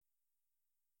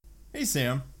Hey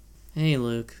Sam, Hey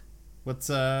Luke. what's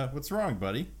wrong,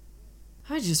 buddy?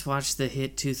 I just watched the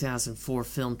hit 2004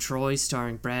 film Troy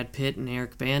starring Brad Pitt and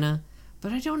Eric Bana,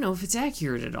 but I don't know if it's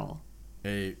accurate at all.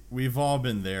 Hey, we've all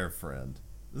been there, friend.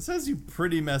 This has you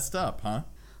pretty messed up, huh?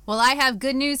 Well, I have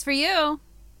good news for you.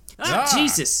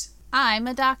 Jesus! I'm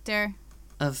a doctor.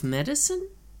 Of medicine?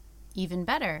 Even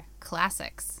better,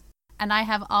 classics. And I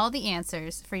have all the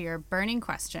answers for your burning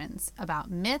questions about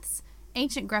myths,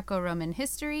 ancient Greco-Roman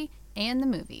history, and the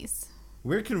movies.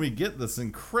 Where can we get this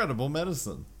incredible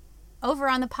medicine? Over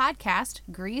on the podcast,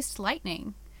 Greased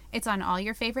Lightning. It's on all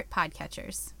your favorite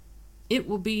podcatchers. It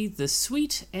will be the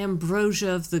sweet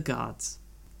ambrosia of the gods.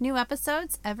 New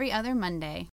episodes every other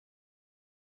Monday.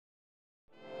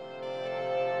 A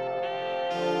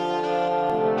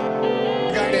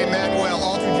guy named Manuel,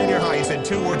 all through junior high. He said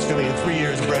 2 words to me in 3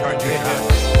 years of Bret Hart junior high.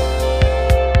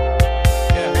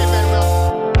 Yeah. Hey,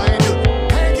 Manuel, how you doing?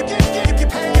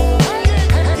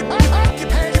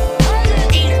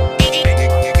 Eat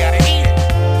it. You gotta eat it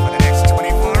for the next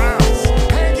 24 hours.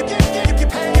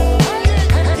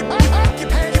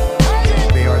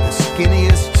 They are the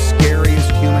skinniest,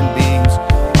 scariest human beings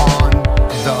on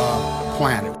the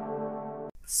planet.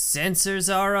 Censors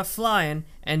are a-flying,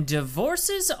 and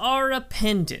divorces are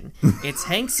a-pending. It's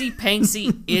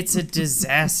hanksy-panksy, it's a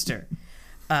disaster.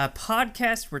 A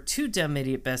podcast where two dumb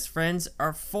idiot best friends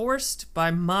are forced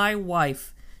by my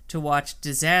wife to watch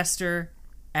disaster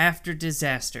after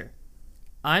disaster.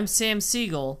 I'm Sam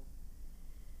Siegel,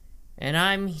 and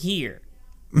I'm here.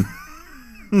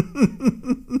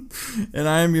 And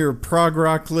I am your prog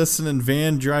rock listening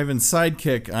van driving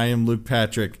sidekick. I am Luke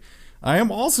Patrick. I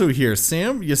am also here.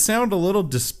 Sam, you sound a little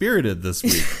dispirited this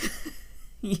week.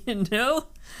 You know,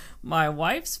 my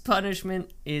wife's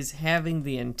punishment is having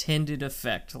the intended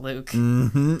effect, Luke.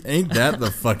 Ain't that the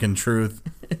fucking truth?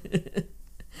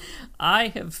 I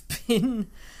have been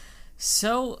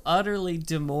so utterly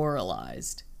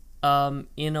demoralized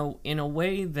in a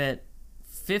way that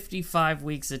 55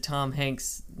 weeks of Tom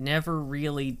Hanks never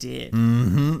really did.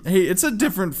 Hey, it's a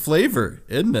different flavor,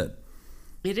 isn't it?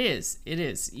 It is.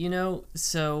 You know,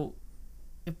 so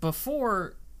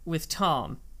before with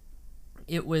Tom,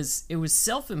 it was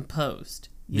self-imposed,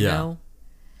 you Yeah. know?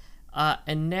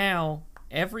 And now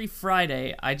every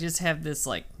Friday I just have this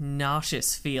like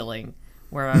nauseous feeling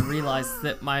where I realize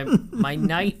that my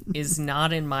night is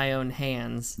not in my own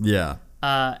hands. Yeah.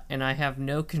 And I have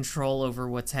no control over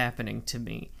what's happening to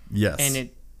me. Yes.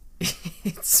 And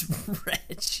it's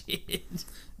wretched.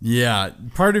 Yeah,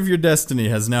 part of your destiny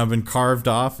has now been carved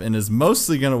off and is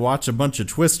mostly going to watch a bunch of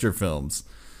Twister films.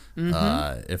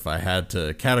 If I had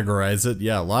to categorize it,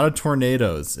 yeah, a lot of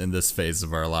tornadoes in this phase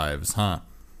of our lives, huh?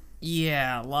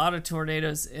 Yeah, a lot of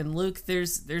tornadoes. And Luke,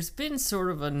 there's been sort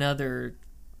of another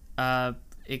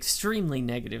extremely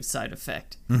negative side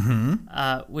effect,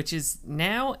 which is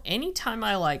now anytime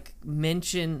I like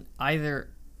mention either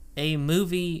a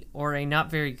movie or a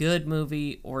not very good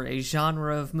movie or a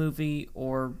genre of movie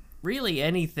or really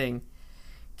anything,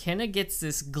 Kenna gets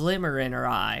this glimmer in her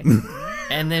eye,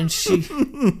 and then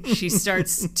she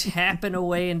starts tapping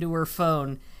away into her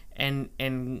phone and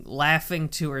laughing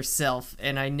to herself,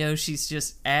 and I know she's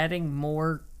just adding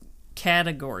more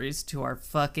categories to our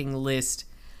fucking list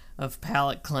of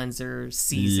palate cleanser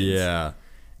seasons. Yeah.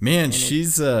 Man,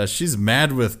 she's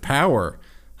mad with power,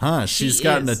 huh? She's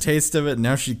gotten a taste of it, and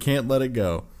now she can't let it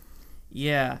go.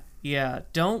 Yeah.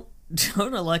 Don't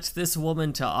elect this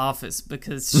woman to office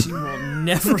because she will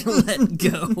never let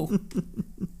go.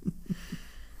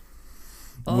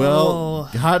 Well,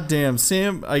 goddamn,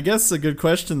 Sam, I guess a good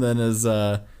question then is,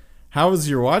 how was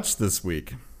your watch this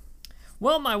week?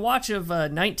 Well, my watch of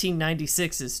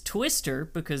 1996 is Twister,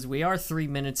 because we are 3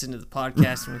 minutes into the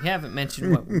podcast and we haven't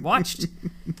mentioned what we watched.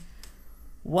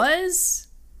 Was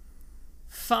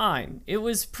fine. It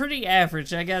was pretty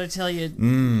average, I gotta tell you.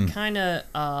 Kind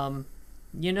of,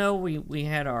 you know, we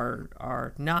had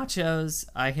our nachos.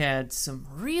 I had some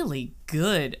really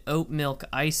good oat milk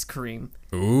ice cream.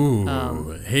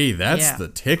 Ooh, hey, that's the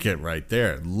ticket right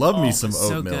there. Love me some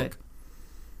oat milk. Good.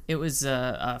 It was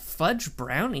a fudge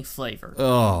brownie flavor.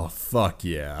 Oh, fuck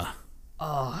yeah.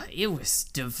 Oh, it was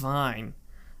divine.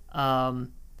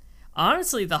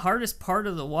 Honestly, the hardest part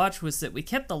of the watch was that we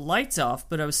kept the lights off,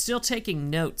 but I was still taking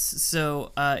notes,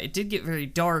 so it did get very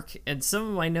dark, and some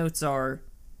of my notes are,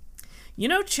 you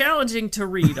know, challenging to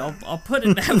read. I'll put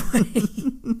it that way,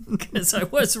 because I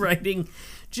was writing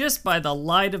just by the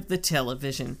light of the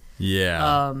television.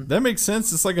 Yeah, that makes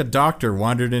sense. It's like a doctor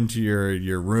wandered into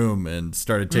your room and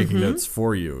started taking notes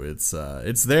for you. It's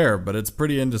there, but it's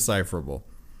pretty indecipherable.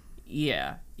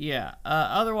 Yeah.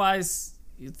 Otherwise,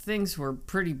 things were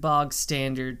pretty bog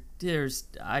standard.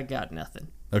 I got nothing.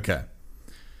 Okay.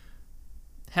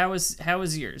 How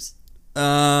was yours?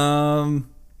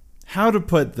 How to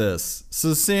put this?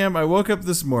 So, Sam, I woke up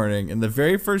this morning, and the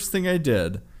very first thing I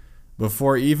did,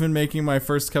 before even making my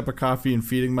first cup of coffee and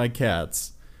feeding my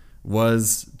cats,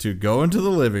 was to go into the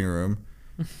living room,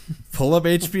 pull up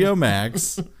HBO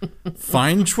Max,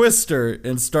 find Twister,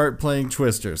 and start playing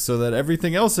Twister. So that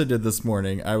everything else I did this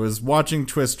morning, I was watching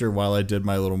Twister while I did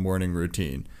my little morning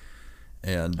routine.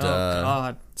 And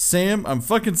God. Sam, I'm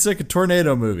fucking sick of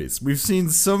tornado movies. We've seen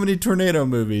so many tornado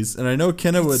movies, and I know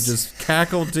Kenna would just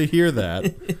cackle to hear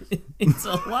that. It's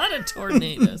a lot of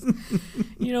tornadoes.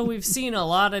 We've seen a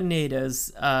lot of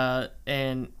nados,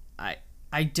 and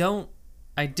I don't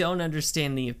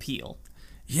understand the appeal.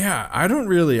 Yeah, I don't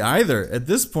really either. At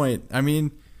this point, I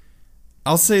mean,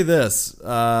 I'll say this.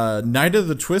 Night of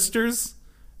the Twisters,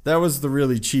 that was the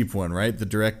really cheap one, right? The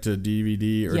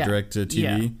direct-to-DVD or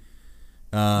direct-to-TV.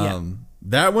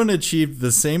 That one achieved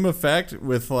the same effect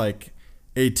with like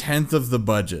a tenth of the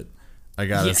budget, I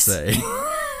gotta say.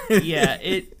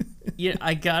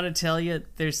 I gotta tell you,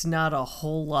 there's not a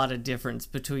whole lot of difference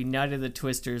between Night of the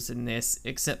Twisters and this,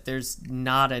 except there's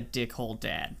not a dickhole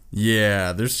dad.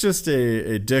 Yeah, there's just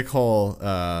a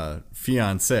dickhole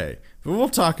fiance, but we'll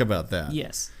talk about that.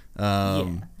 Yes.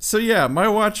 So yeah, my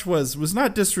watch was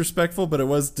not disrespectful, but it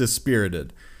was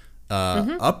dispirited.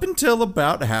 Up until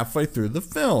about halfway through the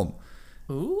film.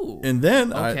 Ooh. And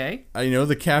then okay. I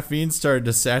the caffeine started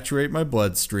to saturate my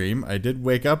bloodstream. I did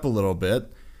wake up a little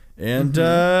bit. And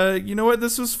you know what?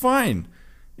 This was fine.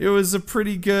 It was a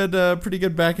pretty good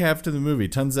back half to the movie.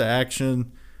 Tons of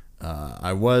action.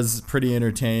 I was pretty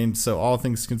entertained. So all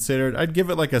things considered, I'd give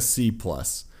it like a C+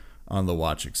 on the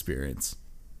watch experience.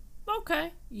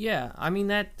 Okay. Yeah. I mean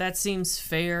that seems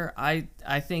fair. I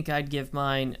think I'd give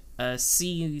mine a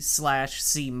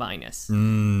C/C-.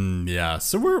 Yeah.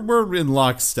 So we're in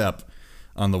lockstep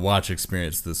on the watch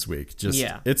experience this week.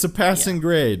 It's a passing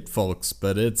grade, folks,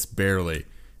 but it's barely.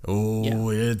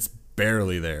 It's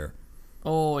barely there.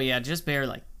 Oh yeah, just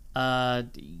barely.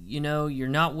 You're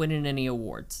not winning any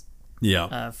awards.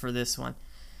 Yeah. For this one.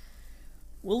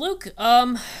 Well, Luke,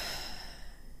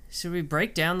 should we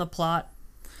break down the plot?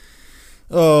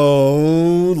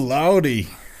 Oh, Loudy.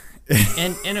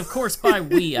 And of course, by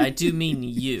we, I do mean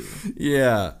you.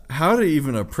 Yeah, how to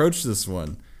even approach this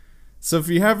one. So if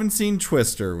you haven't seen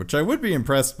Twister, which I would be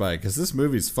impressed by, because this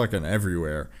movie's fucking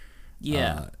everywhere.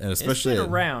 Yeah, and especially it's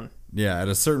been around. At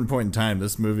a certain point in time,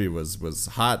 this movie was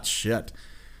hot shit.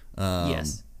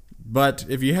 Yes. But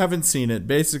if you haven't seen it,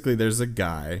 basically there's a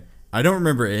guy. I don't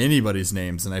remember anybody's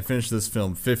names, and I finished this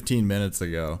film 15 minutes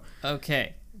ago.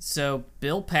 Okay, so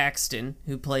Bill Paxton,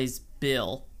 who plays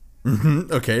Bill.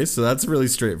 Okay, so that's really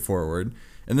straightforward.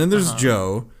 And then there's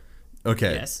Joe.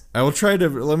 Okay. Yes. I will try to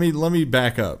let me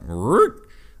back up.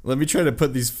 Let me try to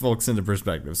put these folks into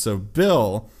perspective. So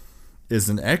Bill is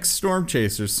an ex-storm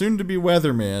chaser, soon to be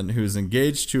weatherman, who's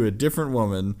engaged to a different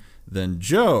woman than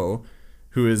Joe,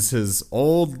 who is his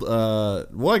old I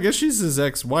guess she's his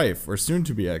ex-wife or soon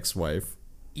to be ex-wife.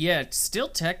 Yeah, still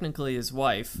technically his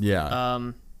wife.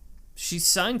 Yeah. She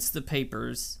signs the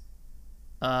papers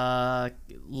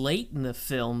late in the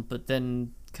film, but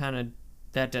then kind of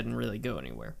that doesn't really go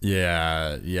anywhere.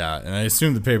 Yeah, and I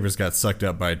assume the papers got sucked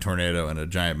up by a tornado and a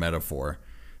giant metaphor.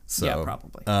 So, yeah,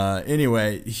 probably.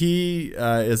 Anyway, he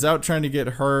is out trying to get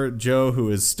her, Joe, who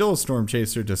is still a storm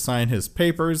chaser, to sign his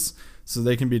papers so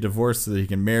they can be divorced so that he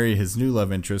can marry his new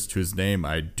love interest, whose name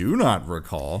I do not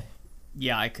recall.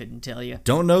 Yeah, I couldn't tell you.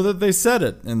 Don't know that they said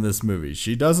it in this movie.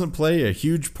 She doesn't play a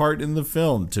huge part in the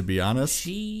film, to be honest.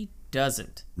 She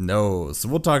doesn't. No, so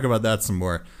we'll talk about that some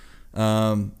more.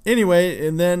 Anyway,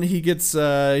 and then he gets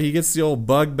the old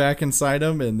bug back inside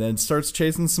him, and then starts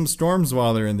chasing some storms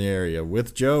while they're in the area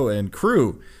with Joe and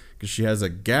crew, because she has a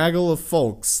gaggle of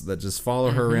folks that just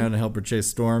follow her around and help her chase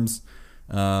storms.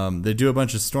 They do a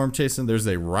bunch of storm chasing. There's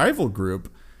a rival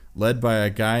group led by a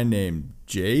guy named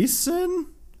Jason.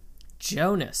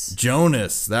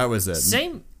 Jonas, that was it.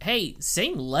 Same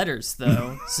letters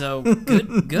though. So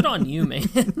good on you,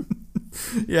 man.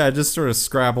 Yeah, I just sort of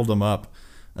scrabbled them up.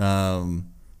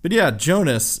 But yeah,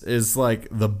 Jonas is like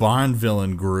the Bond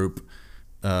villain group.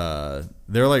 They're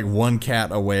like one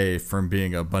cat away from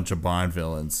being a bunch of Bond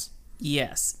villains.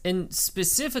 Yes, and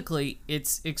specifically,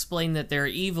 it's explained that they're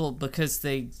evil because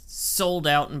they sold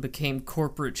out and became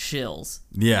corporate shills.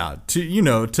 Yeah,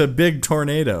 to Big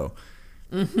Tornado.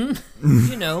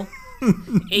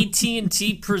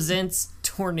 AT&T presents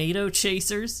Tornado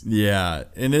Chasers. Yeah,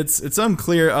 and it's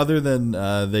unclear other than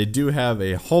they do have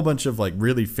a whole bunch of like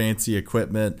really fancy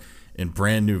equipment and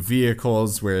brand new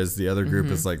vehicles, whereas the other group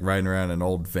is like riding around in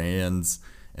old vans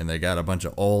and they got a bunch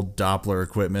of old Doppler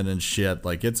equipment and shit.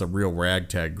 Like, it's a real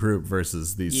ragtag group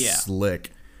versus these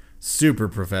slick, super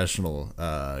professional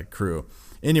crew.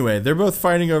 Anyway, they're both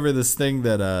fighting over this thing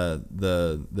that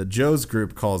the Joe's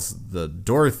group calls the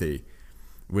Dorothy,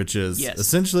 which is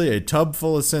essentially a tub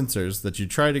full of sensors that you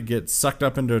try to get sucked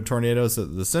up into a tornado so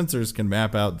that the sensors can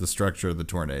map out the structure of the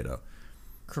tornado.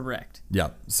 Correct. Yeah.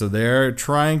 So they're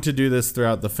trying to do this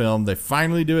throughout the film. They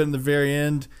finally do it in the very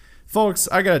end. Folks,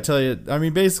 I got to tell you, I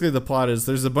mean, basically the plot is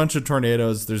there's a bunch of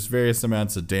tornadoes. There's various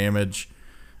amounts of damage.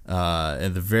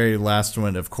 And the very last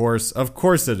one, of course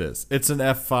it is. It's an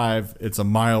F5. It's a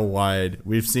mile wide.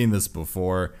 We've seen this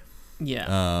before.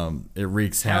 Yeah. It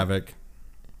wreaks havoc.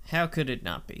 How could it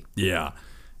not be? Yeah.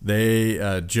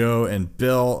 They, Joe and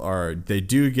Bill they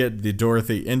do get the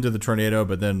Dorothy into the tornado,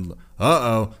 but then,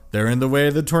 they're in the way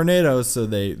of the tornado. So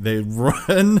they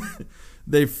run,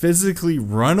 they physically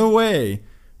run away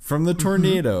from the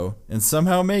tornado and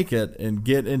somehow make it and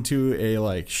get into a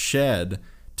like shed,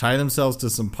 tie themselves to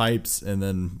some pipes, and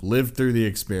then live through the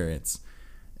experience.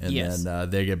 And then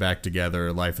they get back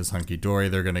together. Life is hunky-dory.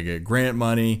 They're going to get grant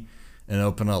money and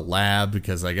open a lab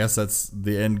because I guess that's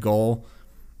the end goal.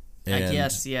 And I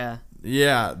guess, yeah.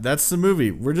 Yeah, that's the movie.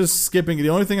 We're just skipping.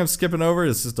 The only thing I'm skipping over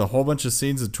is just a whole bunch of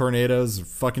scenes of tornadoes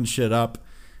fucking shit up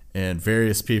and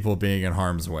various people being in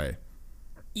harm's way.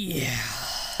 Yeah.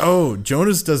 Oh,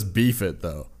 Jonas does beef it,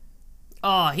 though.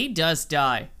 Oh, he does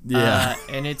die. Yeah.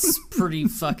 And it's pretty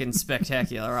fucking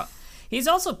spectacular. He's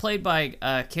also played by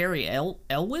Cary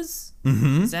Elwes.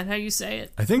 Mm-hmm. Is that how you say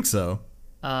it? I think so.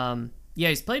 Yeah,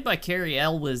 he's played by Cary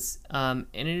Elwes, and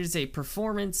it is a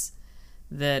performance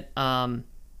that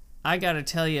I gotta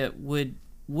tell you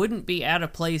wouldn't be out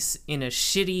of place in a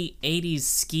shitty 80s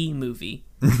ski movie.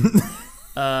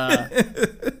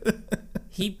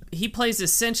 He plays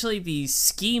essentially the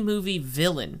ski movie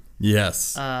villain.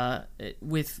 Yes.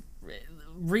 With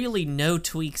really no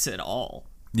tweaks at all.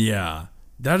 Yeah.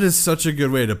 That is such a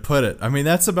good way to put it. I mean,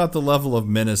 that's about the level of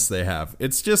menace they have.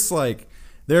 It's just like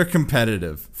they're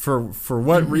competitive. For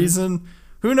what reason?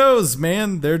 Who knows,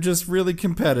 man? They're just really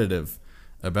competitive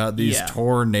about these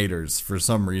tornadoes for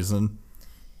some reason.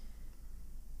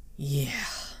 Yeah.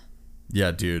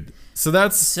 Yeah, dude. So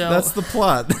that's the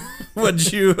plot.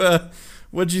 What'd you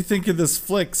think of this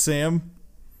flick, Sam?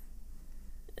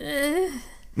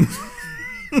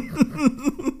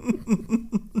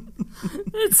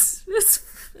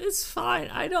 It's fine.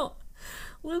 I don't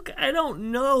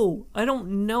know. I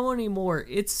don't know anymore.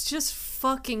 It's just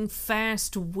fucking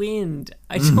fast wind.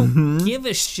 I don't give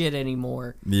a shit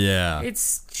anymore. Yeah.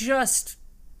 It's just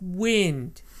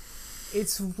wind.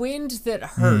 It's wind that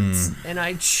hurts, and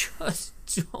I just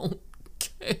don't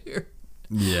care.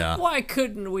 Yeah. Why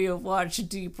couldn't we have watched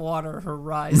Deepwater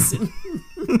Horizon?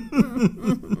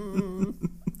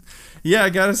 Yeah, I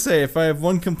gotta say, if I have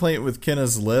one complaint with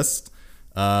Kenna's list,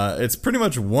 it's pretty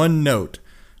much one note.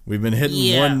 We've been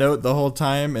hitting one note the whole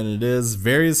time, and it is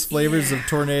various flavors of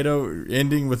tornado,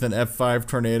 ending with an F5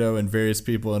 tornado and various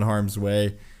people in harm's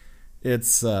way.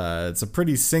 It's a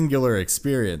pretty singular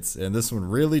experience, and this one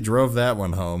really drove that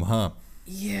one home, huh?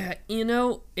 Yeah,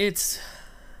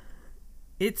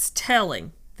 it's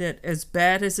telling that as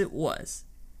bad as it was,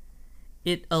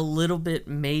 it a little bit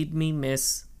made me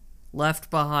miss Left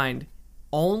Behind,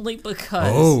 only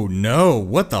because... Oh, no.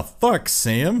 What the fuck,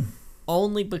 Sam?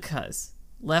 Only because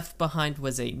Left Behind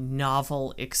was a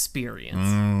novel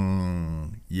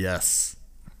experience. Yes.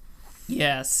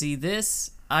 Yeah, see,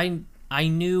 this, I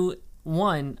knew...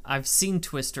 One, I've seen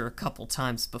Twister a couple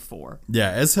times before. Yeah,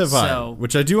 as have I,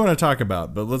 which I do want to talk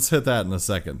about, but let's hit that in a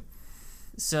second.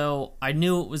 So, I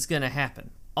knew it was going to happen.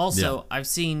 Also,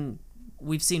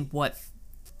 we've seen, what,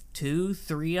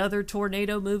 2-3 other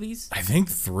tornado movies? I think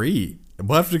 3.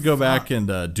 We'll have to go back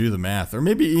and do the math, or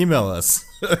maybe email us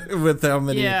with how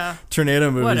many tornado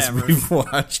movies we've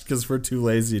watched, because we're too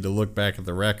lazy to look back at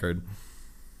the record.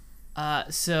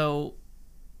 So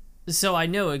I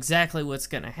know exactly what's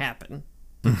going to happen,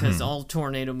 because all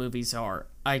tornado movies are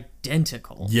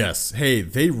identical. Yes. Hey,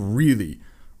 they really,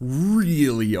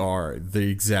 really are the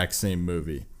exact same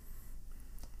movie.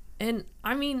 And,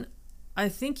 I mean, I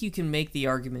think you can make the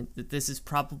argument that this is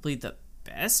probably the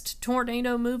best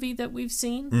tornado movie that we've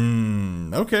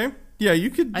seen. Okay. Yeah, you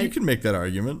could make that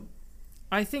argument.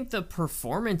 I think the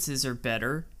performances are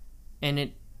better, and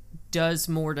it does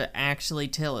more to actually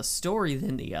tell a story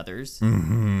than the others.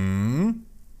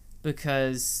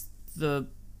 Because the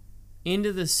End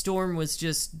of the Storm was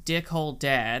just Dickhole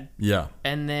Dad. Yeah.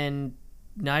 And then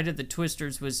Night of the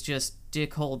Twisters was just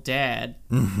Dickhole Dad.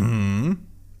 And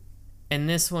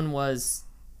this one was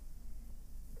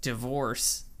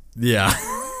divorce. Yeah.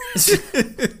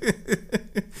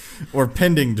 or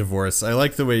pending divorce. I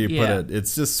like the way you put Yeah. it.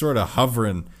 It's just sort of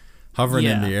hovering in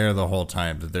Yeah. the air the whole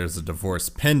time that there's a divorce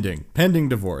pending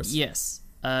divorce. Yes.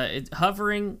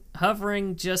 Hovering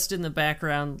just in the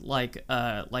background like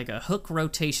a hook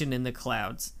rotation in the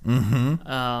clouds.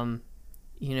 Mm-hmm.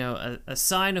 A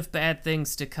sign of bad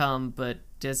things to come, but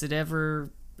does it ever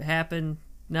happen?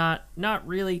 Not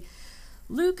really.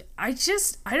 Luke, I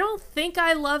don't think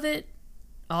I love it.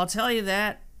 I'll tell you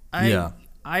that.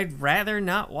 I'd rather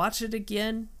not watch it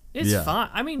again. It's fine.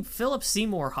 I mean, Philip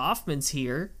Seymour Hoffman's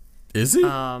here. Is he?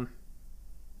 Yeah,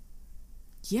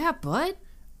 but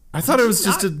I thought it was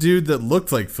just a dude that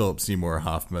looked like Philip Seymour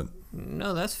Hoffman.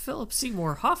 no, that's Philip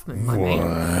Seymour Hoffman, my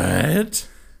man. What?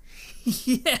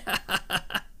 Yeah.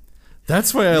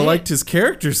 That's why I liked his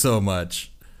character so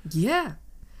much. Yeah.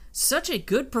 Such a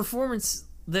good performance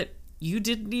that you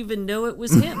didn't even know it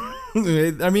was him.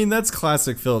 I mean, that's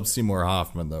classic Philip Seymour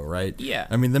Hoffman, though, right? Yeah.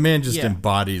 I mean, the man just Yeah.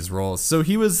 embodies roles. So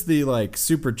he was the, like,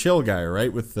 super chill guy,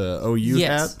 right? With the OU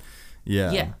Yes. hat?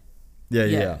 Yeah. Yeah.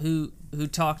 Yeah. Who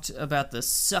talked about the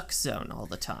suck zone all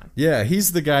the time. Yeah,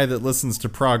 he's the guy that listens to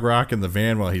prog rock in the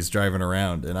van while he's driving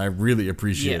around, and I really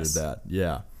appreciated Yes. that.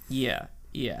 Yeah. Yeah.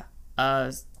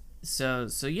 So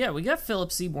yeah, we got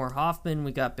Philip Seymour Hoffman,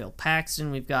 we got Bill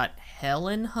Paxton, we've got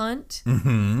Helen Hunt,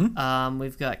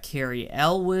 we've got Carrie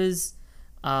Elwes,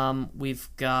 we've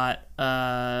got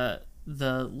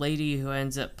the lady who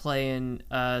ends up playing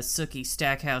Sookie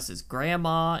Stackhouse's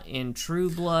grandma in True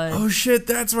Blood. Oh, shit,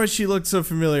 that's why she looked so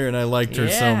familiar, and I liked her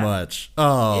so Yeah. much.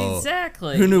 Oh.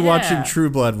 Exactly. Who knew yeah. watching True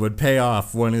Blood would pay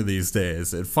off one of these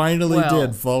days? It finally Well,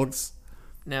 did, folks.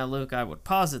 Now, Luke, I would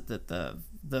posit that the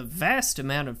vast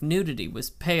amount of nudity was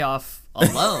payoff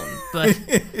alone, but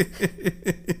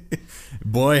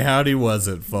Boy, howdy was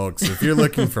it, folks. If you're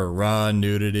looking for raw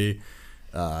nudity,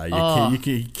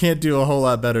 you can't do a whole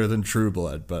lot better than True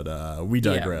Blood, but we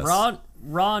digress. yeah,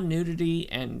 raw nudity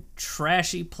and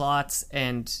trashy plots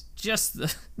and just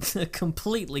the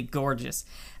completely gorgeous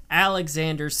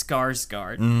Alexander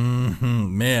Skarsgård.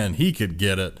 Man, he could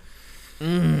get it.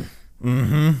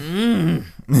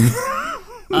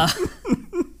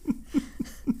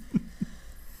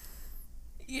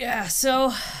 Yeah,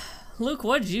 so, Luke,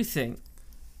 what did you think?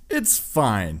 It's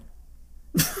fine.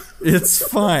 It's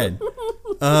fine.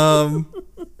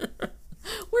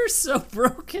 We're so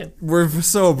broken. We're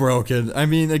so broken. I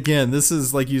mean, again, this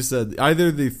is, like you said, either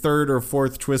the third or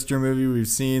fourth Twister movie we've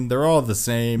seen. They're all the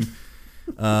same.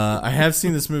 I have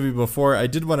seen this movie before. I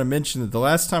did want to mention that the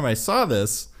last time I saw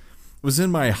this was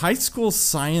in my high school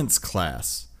science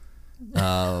class.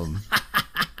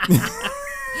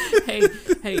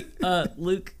 Hey,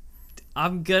 Luke,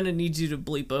 I'm gonna need you to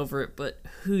bleep over it, but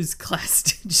whose class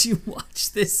did you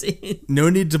watch this in? No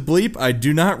need to bleep. I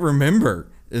do not remember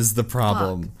is the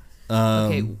problem.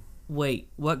 Okay, wait,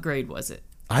 what grade was it?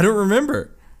 I don't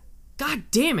remember. God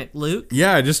damn it, Luke.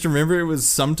 Yeah, I just remember it was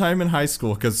sometime in high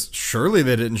school, because surely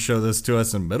they didn't show this to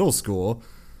us in middle school.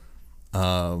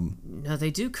 No,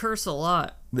 they do curse a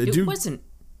lot. It wasn't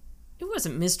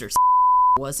Mr.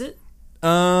 Was it?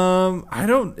 I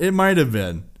don't. It might have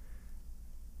been.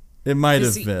 It might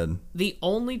have See, been. The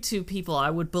only two people I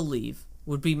would believe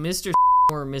would be Mr.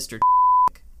 or Mr.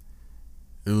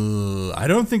 I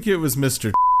don't think it was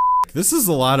Mr. This is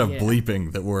a lot of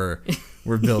bleeping that we're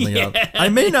building up. I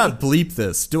may not bleep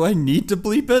this. Do I need to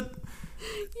bleep it?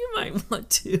 You might want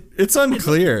to. It's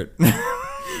unclear.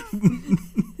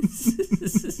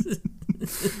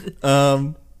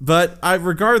 But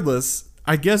regardless,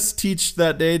 I guess Teach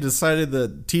that day decided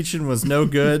that teaching was no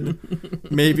good.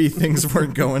 Maybe things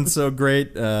weren't going so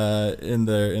great in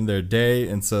their day,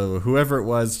 and so whoever it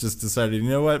was just decided, you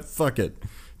know what, fuck it,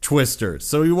 Twister.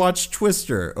 So we watched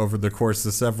Twister over the course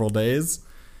of several days.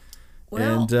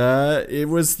 Well, And it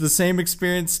was the same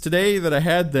experience today that I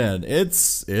had then.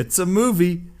 It's a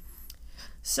movie.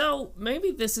 so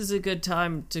maybe this is a good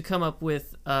time to come up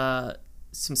with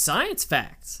some science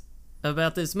facts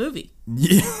about this movie.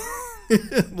 Yeah.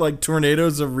 Like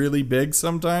tornadoes are really big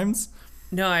sometimes.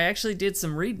 No, I actually did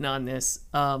some reading on this.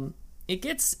 It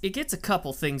gets a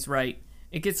couple things right.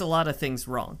 It gets a lot of things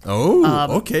wrong.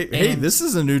 Oh, okay. Hey, and- this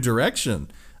is a new direction.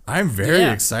 I'm very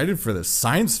Yeah. excited for this.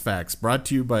 Science Facts brought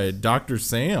to you by Dr.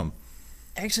 Sam.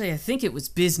 Actually, I think it was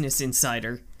Business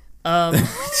Insider. To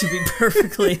be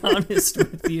perfectly honest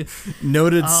with you.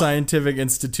 Noted scientific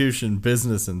institution,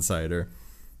 Business Insider.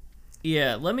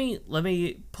 Yeah, let me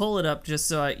pull it up just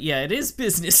so it is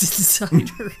Business Insider.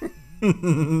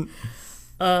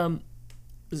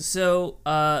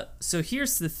 So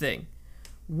here's the thing.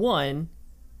 One,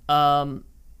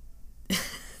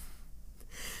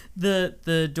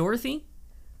 the Dorothy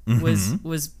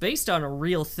was based on a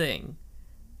real thing.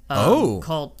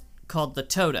 called the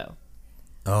Toto.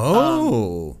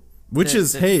 Which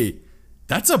is, hey,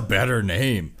 that's a better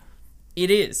name. It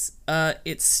is.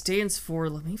 It stands for,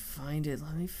 let me find it.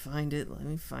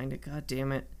 God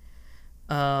damn it.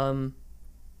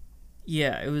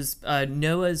 Yeah, it was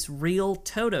NOAA's Real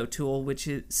Toto tool, which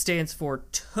stands for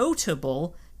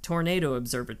Totable Tornado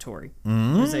Observatory.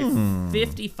 It was a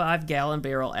 55-gallon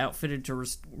barrel outfitted to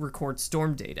record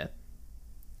storm data.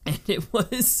 And it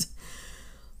was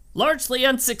largely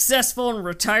unsuccessful and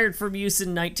retired from use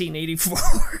in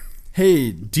 1984.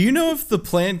 Hey, do you know if the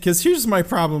plan... Because here's my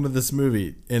problem with this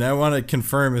movie, and I want to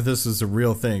confirm if this is a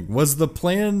real thing. Was the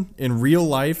plan in real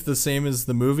life the same as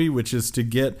the movie, which is to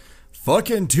get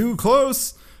fucking too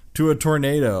close to a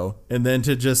tornado and then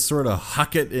to just sort of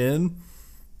huck it in?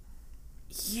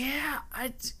 Yeah,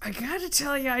 I gotta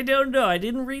tell you, I don't know. I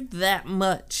didn't read that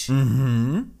much.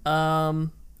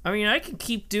 I mean, I could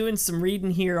keep doing some reading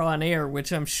here on air,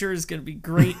 which I'm sure is going to be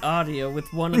great audio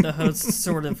with one of the hosts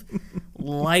sort of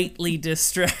lightly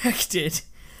distracted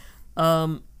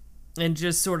and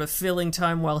just sort of filling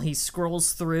time while he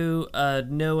scrolls through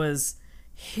NOAA's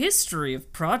history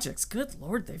of projects. Good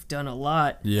Lord, they've done a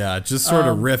lot. Yeah, just sort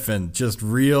of riffing, just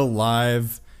real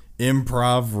live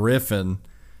improv riffing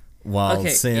while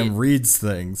Sam reads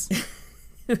things.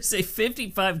 It was a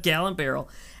 55-gallon barrel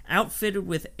outfitted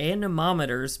with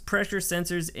anemometers, pressure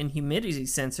sensors, and humidity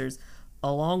sensors,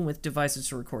 along with devices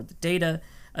to record the data.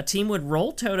 A team would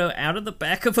roll Toto out of the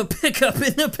back of a pickup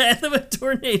in the path of a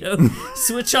tornado,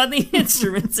 switch on the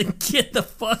instruments, and get the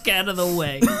fuck out of the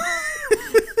way.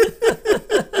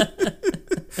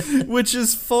 Which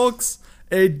is, folks,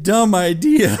 a dumb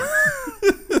idea.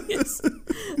 Yes.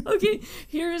 Okay,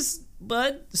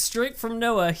 Bud, straight from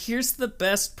NOAA, here's the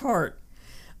best part.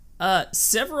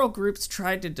 Several groups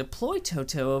tried to deploy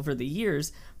Toto over the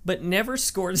years, but never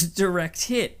scored a direct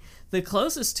hit. The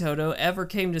closest Toto ever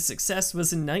came to success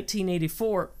was in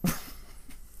 1984,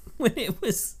 when it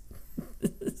was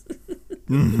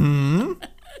when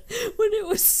it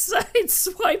was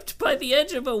sideswiped by the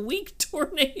edge of a weak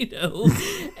tornado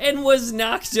and was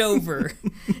knocked over.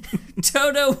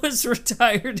 Toto was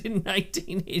retired in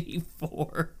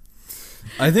 1984.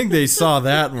 I think they saw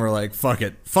that and were like, fuck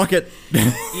it.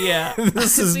 Yeah.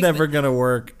 This is never going to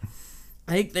work.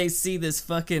 I think they see this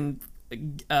fucking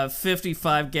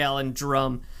 55-gallon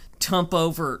drum tump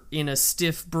over in a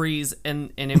stiff breeze,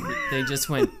 and they just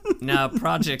went, nah,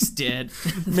 project's dead.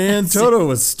 Man, Toto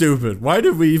was stupid. Why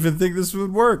did we even think this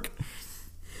would work?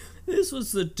 This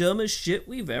was the dumbest shit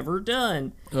we've ever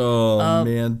done. Oh,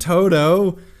 man.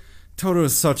 Toto. Toto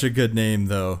is such a good name,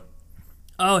 though.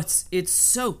 Oh, it's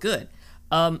so good.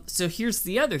 So here's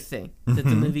the other thing that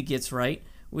the movie gets right,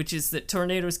 which is that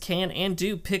tornadoes can and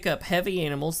do pick up heavy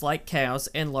animals like cows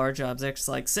and large objects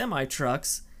like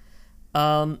semi-trucks.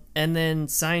 And then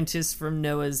scientists from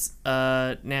NOAA's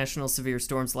National Severe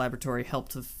Storms Laboratory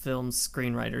helped the film's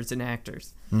screenwriters and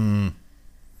actors. All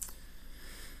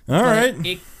right.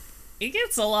 It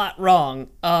gets a lot wrong.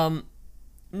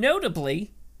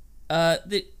 Notably,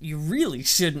 that you really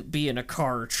shouldn't be in a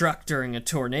car or truck during a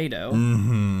tornado.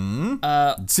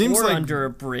 Seems or like, under a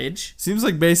bridge. Seems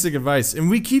like basic advice. And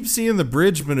we keep seeing the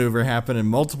bridge maneuver happen in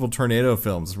multiple tornado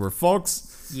films where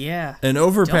folks, an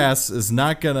overpass is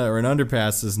not gonna, or an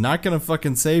underpass is not gonna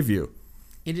fucking save you.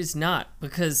 It is not,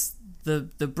 because the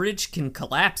bridge can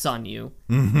collapse on you,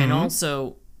 and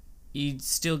also you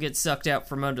still get sucked out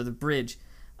from under the bridge.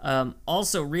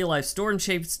 Also, real-life storm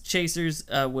chasers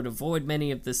would avoid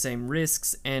many of the same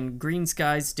risks, and green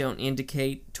skies don't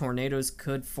indicate tornadoes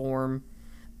could form.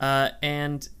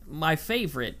 And my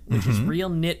favorite, which is real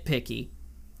nitpicky,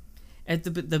 at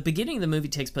the beginning of the movie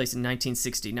takes place in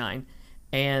 1969,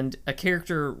 and a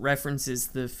character references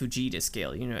the Fujita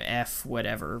scale, F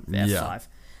whatever, F5.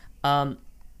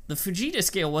 The Fujita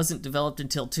scale wasn't developed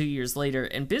until 2 years later,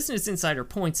 and Business Insider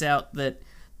points out that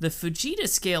the Fujita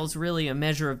scale is really a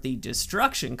measure of the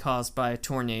destruction caused by a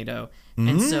tornado.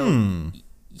 And so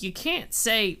you can't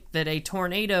say that a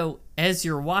tornado, as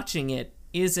you're watching it,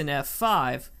 is an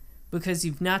F5 because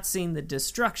you've not seen the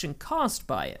destruction caused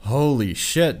by it. Holy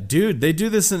shit, dude. They do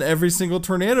this in every single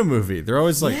tornado movie. They're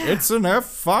always like, it's an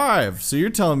F5. So you're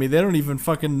telling me they don't even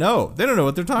fucking know. They don't know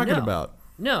what they're talking about.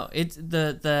 No, it's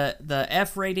the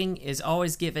F rating is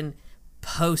always given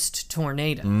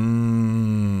post-tornado.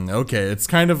 Okay, it's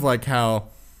kind of like how,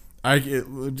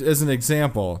 as an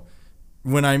example,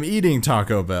 when I'm eating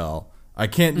Taco Bell, I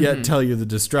can't yet tell you the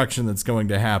destruction that's going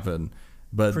to happen,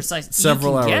 but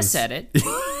several hours. Guess at it.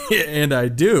 And I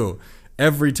do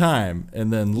every time,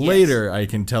 and then later I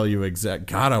can tell you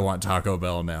God, I want Taco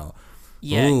Bell now.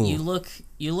 Yeah, Ooh.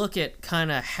 you look at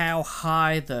kind of how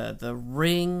high the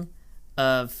ring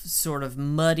of sort of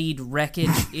muddied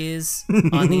wreckage is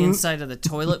on the inside of the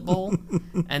toilet bowl,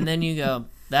 and then you go,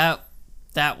 that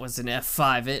was an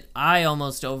F5. I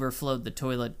almost overflowed the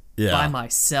toilet by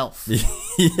myself.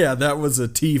 Yeah, that was a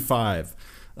T5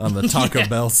 on the Taco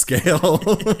Bell scale.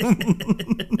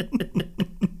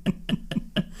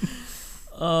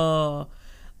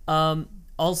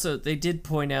 Also, they did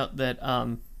point out that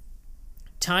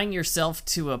tying yourself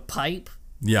to a pipe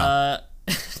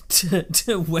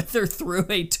to weather through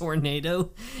a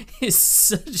tornado is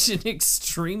such an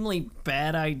extremely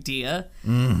bad idea,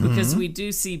 because we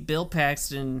do see Bill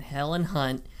Paxton and Helen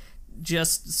Hunt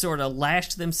just sort of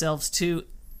lashed themselves to,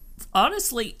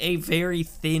 honestly, a very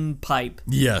thin pipe.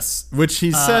 Yes, which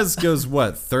he says goes,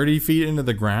 30 feet into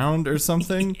the ground or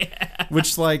something? Yeah.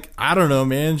 Which, like, I don't know,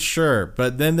 man, sure.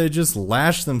 But then they just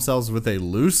lash themselves with a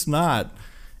loose knot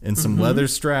and some leather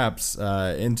straps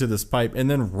into this pipe, and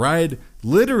then ride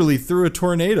literally through a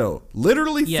tornado.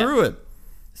 Literally through it.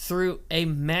 Through a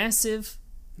massive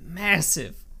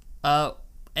F5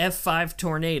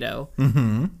 tornado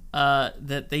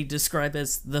that they describe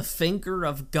as the finger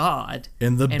of God.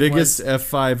 And the biggest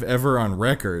F5 ever on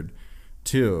record,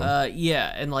 too.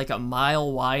 And like a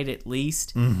mile wide at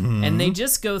least. And they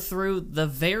just go through the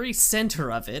very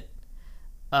center of it,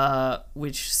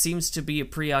 which seems to be a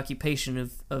preoccupation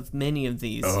of many of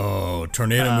these. Oh,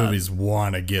 tornado movies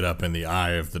want to get up in the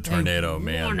eye of the tornado,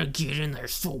 man. Want to get in there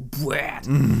so bad.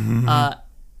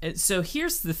 So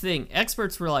here's the thing.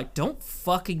 Experts were like, don't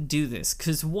fucking do this,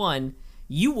 because one,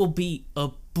 you will be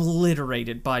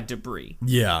obliterated by debris.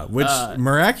 Yeah, which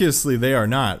miraculously they are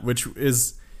not, which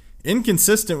is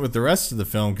inconsistent with the rest of the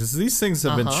film, because these things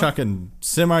have been chucking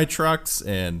semi-trucks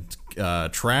and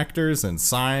tractors and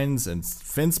signs and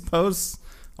fence posts,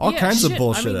 all kinds of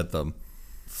bullshit at them.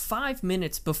 5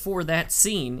 minutes before that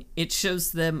scene, it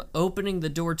shows them opening the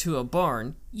door to a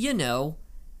barn,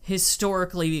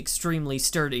 historically extremely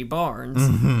sturdy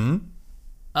barns,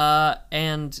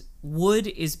 and wood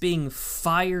is being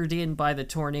fired in by the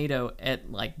tornado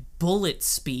at like bullet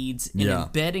speeds and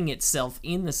embedding itself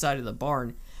in the side of the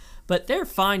barn. But they're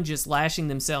fine just lashing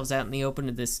themselves out in the open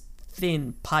of this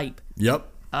thin pipe. Yep.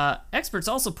 Experts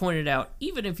also pointed out,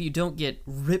 even if you don't get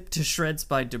ripped to shreds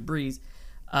by debris,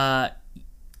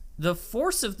 the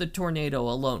force of the tornado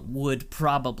alone would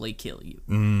probably kill you.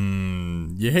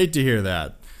 You hate to hear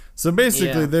that. So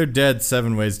basically, they're dead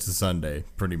 7 ways to Sunday,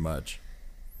 pretty much.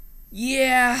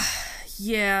 Yeah.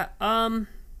 Do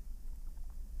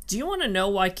you want to know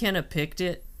why Kenna picked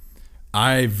it?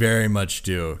 I very much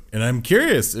do. And I'm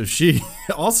curious if she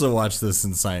also watched this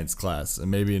in science class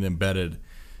and maybe it embedded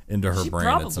into her brain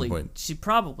at some point. She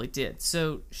probably did.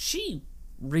 So she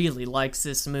really likes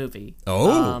this movie.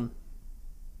 Oh.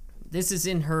 This is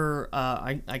in her,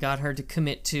 I got her to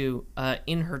commit to,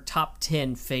 in her top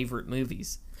 10 favorite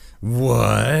movies.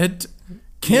 What?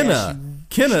 Kenna,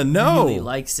 no. Really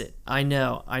likes it. I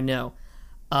know.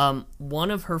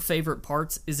 One of her favorite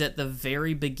parts is at the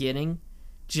very beginning,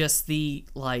 just the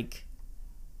like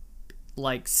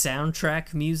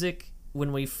soundtrack music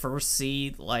when we first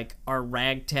see like our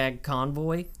ragtag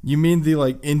convoy. You mean the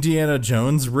like Indiana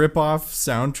Jones ripoff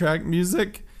soundtrack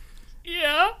music?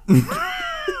 Yeah.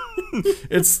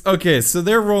 It's okay, so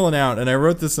they're rolling out, and I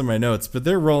wrote this in my notes, but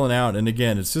they're rolling out, and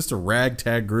again, it's just a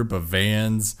ragtag group of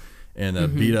vans and a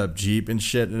beat up Jeep and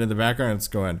shit, and in the background it's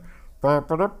going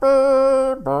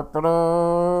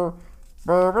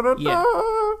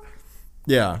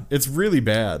yeah, it's really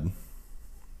bad.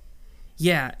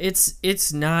 Yeah,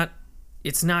 it's not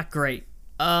great.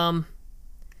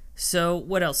 So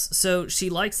what else? So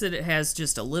she likes that it has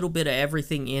just a little bit of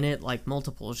everything in it, like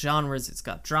multiple genres. It's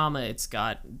got drama, it's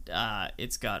got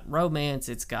romance,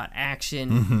 it's got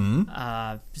action.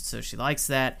 So she likes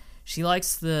that. She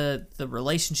likes the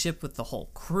relationship with the whole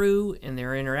crew and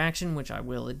their interaction, which I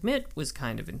will admit was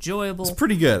kind of enjoyable. It's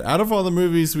pretty good. Out of all the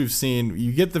movies we've seen,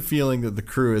 you get the feeling that the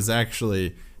crew is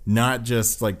actually not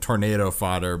just like tornado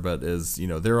fodder, but is,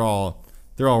 they're all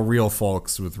real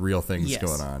folks with real things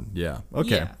going on. Yeah.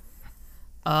 Okay.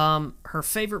 Yeah. Her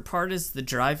favorite part is the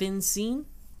drive-in scene.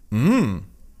 And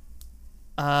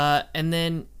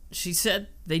then she said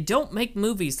they don't make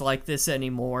movies like this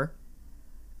anymore,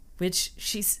 which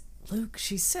she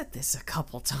said this a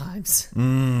couple times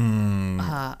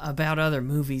about other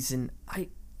movies, and I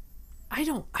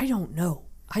don't know.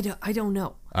 I don't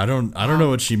know. I don't know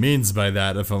what she means by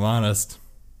that, if I'm honest.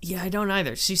 Yeah, I don't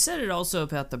either. She said it also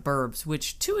about The Burbs,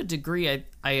 which to a degree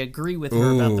I agree with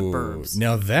her about The Burbs.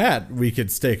 Now that we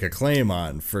could stake a claim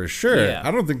on for sure. Yeah.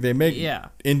 I don't think they make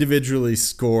individually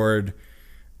scored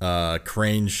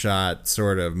crane shot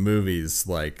sort of movies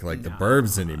like The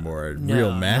Burbs anymore.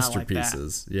 Real not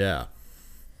masterpieces. Yeah.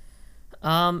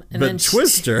 And But then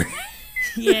Twister.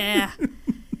 yeah.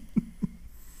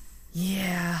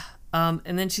 Yeah.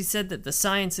 And then she said that the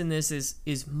science in this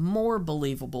is more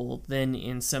believable than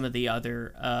in some of the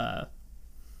other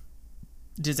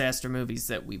disaster movies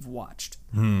that we've watched.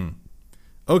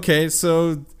 Okay,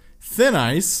 so Thin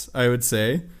Ice, I would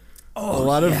say. A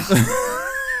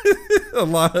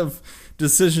lot of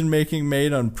decision making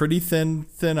made on pretty thin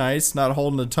ice, not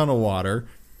holding a ton of water.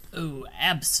 Oh,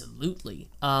 absolutely.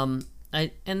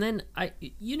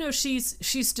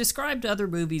 She's described other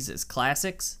movies as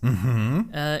classics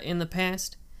in the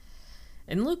past.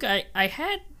 And Luke, I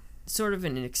had sort of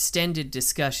an extended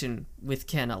discussion with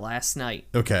Kenna last night.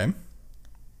 Okay.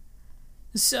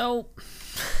 So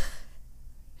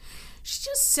she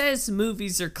just says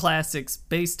movies are classics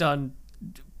based on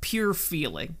pure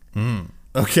feeling.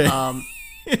 Okay.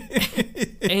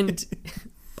 And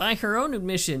by her own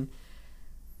admission,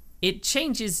 it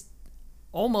changes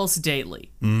almost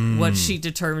daily what she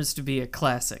determines to be a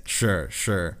classic. Sure.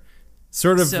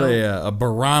 Sort of a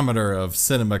barometer of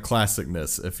cinema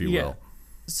classicness, if you will.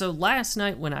 So last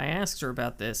night when I asked her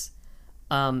about this,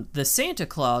 the Santa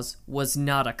Claus was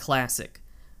not a classic,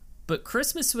 but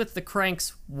Christmas with the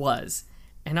Cranks was.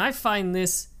 And I find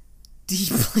this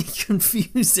deeply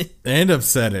confusing. And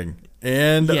upsetting.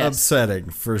 Upsetting,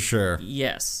 for sure.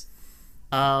 Yes.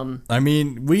 I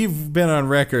mean, we've been on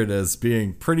record as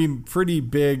being pretty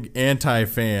big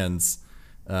anti-fans,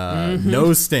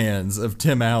 no stands of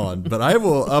Tim Allen, but I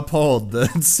will uphold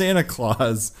that Santa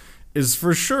Claus is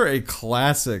for sure a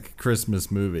classic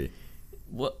Christmas movie.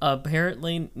 Well,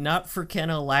 apparently not for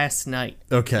Kenna last night.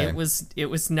 Okay. It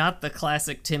was not the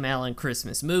classic Tim Allen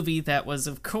Christmas movie. That was,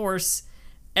 of course,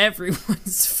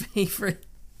 everyone's favorite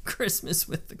Christmas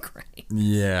with the Cranks.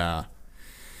 Yeah.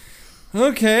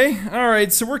 Okay. All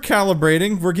right. So we're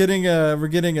calibrating. We're getting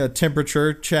a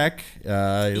temperature check,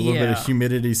 a little bit of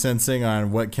humidity sensing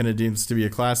on what Kenna deems to be a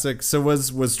classic. So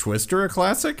was Twister a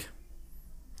classic?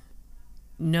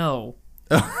 No.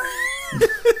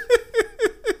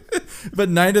 But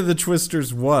Night of the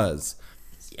Twisters was.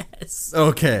 Yes.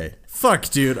 Okay. Fuck,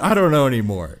 dude. I don't know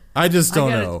anymore. I just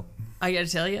don't know. I gotta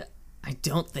tell you, I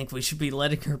don't think we should be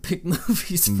letting her pick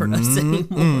movies for us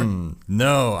anymore.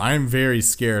 No, I'm very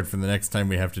scared for the next time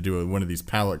we have to do one of these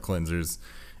palate cleansers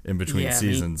in between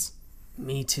seasons.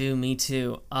 Me too.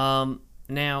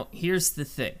 Now, here's the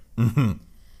thing.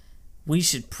 We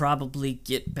should probably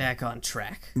get back on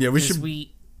track. Yeah, we should.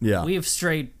 We have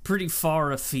strayed pretty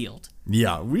far afield.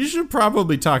 Yeah, we should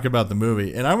probably talk about the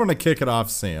movie. And I want to kick it off,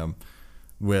 Sam,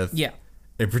 with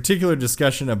a particular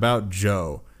discussion about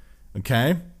Joe.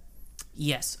 Okay?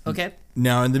 Yes, okay.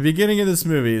 Now, in the beginning of this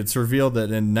movie, it's revealed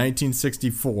that in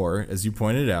 1964, as you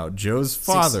pointed out, Joe's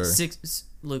father...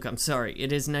 Luke, I'm sorry.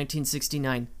 It is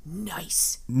 1969.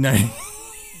 Nice.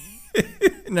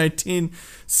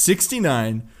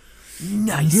 1969.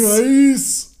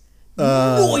 Nice.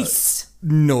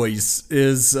 Noise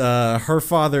is her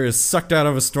father is sucked out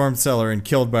of a storm cellar and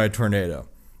killed by a tornado.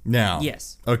 Now,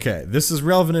 yes. Okay, this is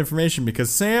relevant information because,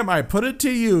 Sam, I put it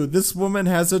to you, this woman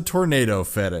has a tornado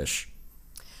fetish.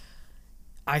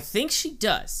 I think she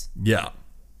does. Yeah.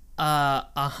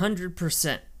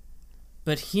 100%.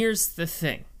 But here's the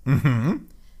thing. The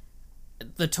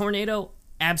tornado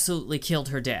absolutely killed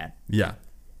her dad. Yeah.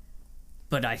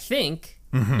 But I think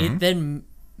it then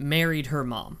married her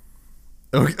mom.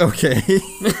 Okay.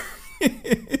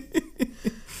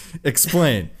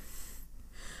 Explain.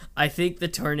 I think the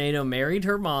tornado married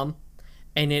her mom,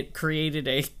 and it created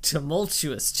a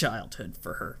tumultuous childhood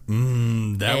for her.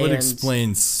 That would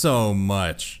explain so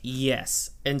much.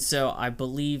 Yes. And so I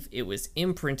believe it was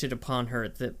imprinted upon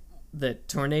her that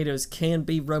tornadoes can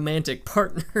be romantic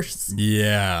partners.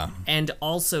 Yeah. And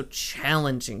also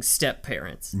challenging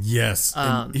step-parents. Yes.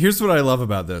 And here's what I love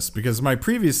about this, because my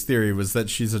previous theory was that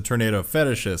she's a tornado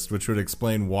fetishist, which would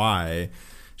explain why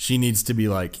she needs to be,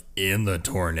 like, in the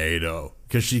tornado.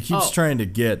 Because she keeps trying to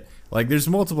get... Like, there's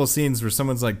multiple scenes where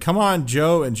someone's like, come on,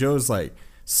 Joe. And Joe's, like,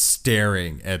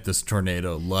 staring at this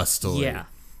tornado lustily. Yeah.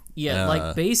 Yeah,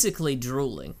 like, basically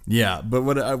drooling. Yeah, but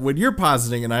what you're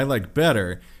positing, and I like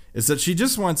better, is that she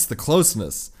just wants the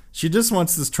closeness. She just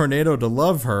wants this tornado to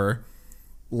love her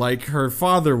like her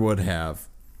father would have.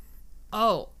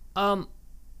 Oh, to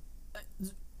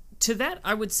that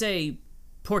I would say,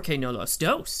 porque no los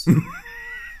dos.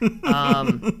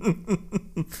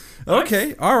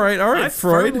 Okay, all right, I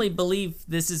Freud. firmly believe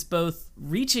this is both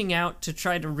reaching out to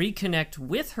try to reconnect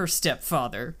with her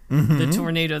stepfather, the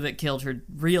tornado that killed her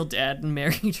real dad and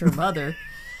married her mother,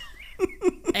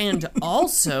 And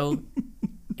also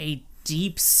a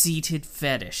deep-seated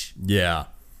fetish. Yeah.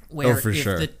 Where for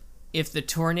sure. If the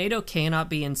tornado cannot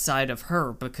be inside of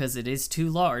her because it is too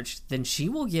large, then she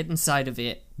will get inside of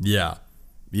it. Yeah.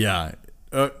 Yeah.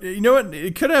 You know what?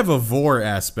 It could have a vor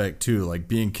aspect too, like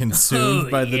being consumed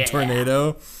by the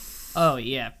tornado. Oh,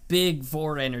 yeah. Big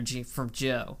vor energy from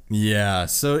Joe. Yeah.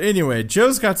 So anyway,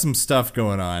 Joe's got some stuff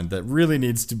going on that really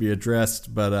needs to be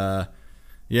addressed. But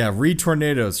yeah,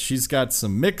 re-tornadoes. She's got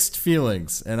some mixed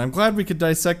feelings. And I'm glad we could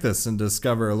dissect this and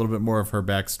discover a little bit more of her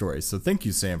backstory. So thank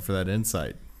you, Sam, for that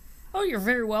insight. Oh, you're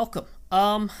very welcome.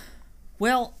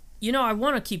 Well, you know, I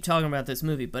want to keep talking about this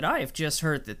movie, but I have just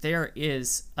heard that there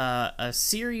is a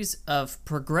series of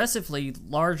progressively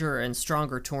larger and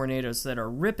stronger tornadoes that are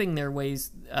ripping their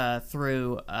ways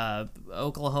through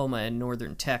Oklahoma and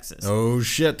northern Texas. Oh,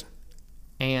 shit.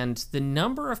 And the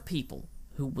number of people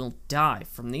who will die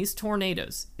from these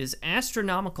tornadoes is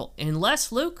astronomical,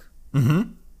 unless, Luke,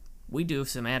 we do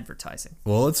some advertising.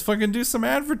 Well, let's fucking do some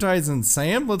advertising,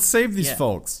 Sam. Let's save these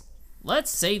folks.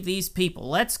 Let's save these people.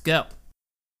 Let's go.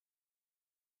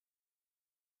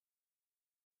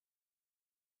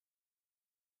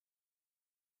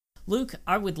 Luke,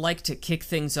 I would like to kick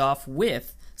things off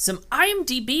with some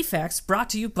IMDb facts brought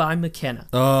to you by McKenna.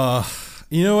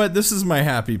 You know what? This is my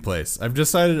happy place. I've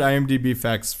decided IMDb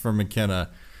facts for McKenna,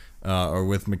 or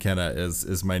with McKenna,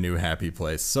 is my new happy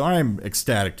place. So I'm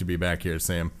ecstatic to be back here,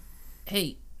 Sam.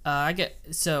 Hey, I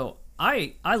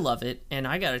love it, and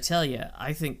I gotta tell you,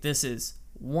 I think this is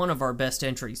one of our best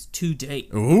entries to date.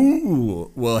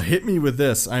 Ooh, well, hit me with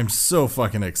this. I'm so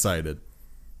fucking excited.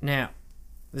 Now,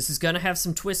 this is gonna have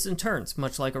some twists and turns,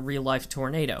 much like a real-life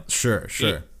tornado. Sure.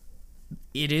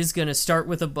 It is gonna start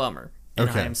with a bummer, and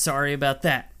Okay. I am sorry about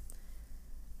that.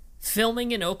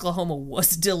 Filming in Oklahoma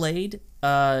was delayed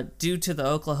due to the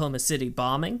Oklahoma City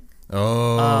bombing.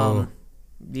 Oh.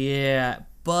 Yeah,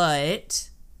 but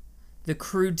the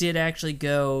crew did actually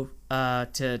go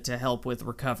to help with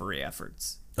recovery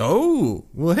efforts. Oh.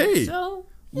 Well, hey. So,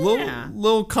 yeah.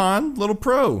 Little con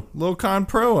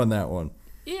pro on that one.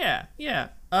 Yeah.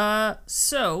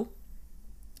 So,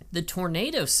 the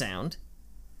tornado sound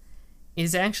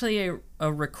is actually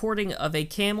a recording of a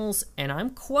camel's, and I'm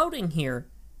quoting here,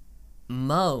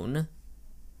 moan,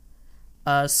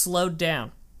 slowed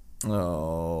down.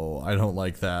 Oh, I don't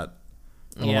like that.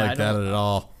 I don't Yeah, like that at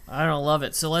all. I don't love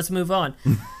it, so let's move on.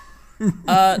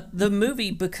 The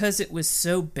movie, because it was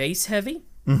so bass heavy,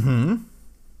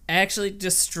 actually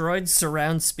destroyed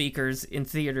surround speakers in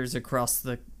theaters across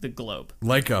the globe.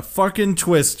 Like a fucking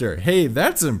twister. Hey,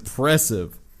 that's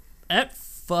impressive. That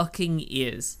fucking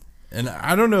is. And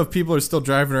I don't know if people are still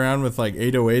driving around with like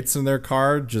 808s in their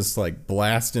car, just like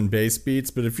blasting bass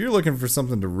beats. But if you're looking for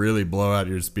something to really blow out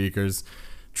your speakers,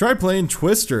 try playing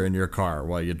Twister in your car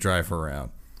while you drive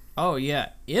around. Oh, yeah.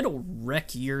 It'll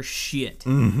wreck your shit.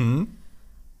 So,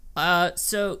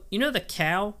 you know the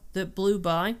cow that blew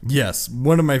by? Yes,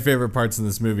 one of my favorite parts in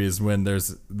this movie is when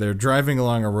they're driving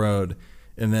along a road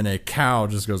and then a cow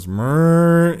just goes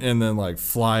murr and then like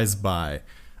flies by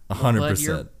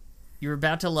 100%. You're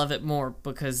about to love it more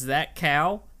because that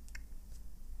cow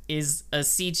is a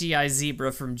CGI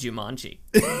zebra from Jumanji.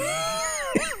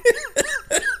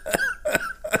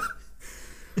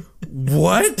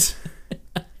 What?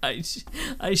 I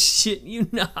shit you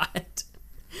not.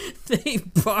 They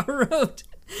borrowed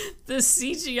the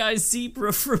CGI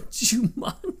zebra from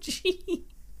Jumanji.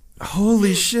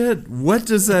 Holy shit. What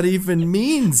does that even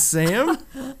mean, Sam?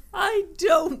 I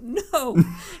don't know.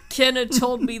 Kenna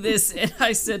told me this, and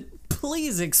I said,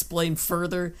 please explain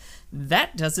further.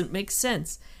 That doesn't make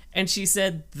sense. And she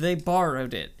said, they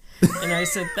borrowed it. And I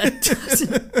said, that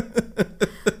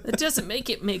doesn't make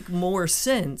it make more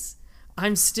sense.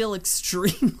 I'm still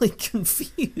extremely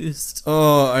confused.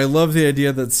 Oh, I love the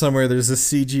idea that somewhere there's a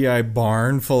CGI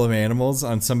barn full of animals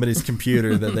on somebody's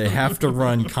computer that they have to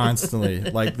run constantly,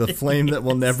 like the flame that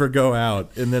will never go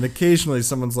out. And then occasionally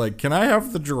someone's like, can I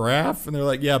have the giraffe? And they're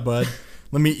like, yeah, bud,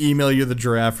 let me email you the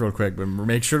giraffe real quick, but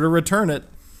make sure to return it.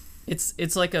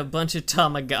 It's like a bunch of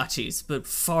Tamagotchis, but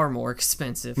far more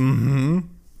expensive. So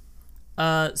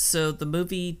the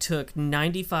movie took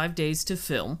 95 days to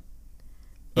film.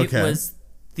 It was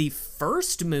the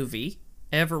first movie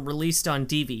ever released on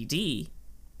DVD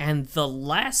and the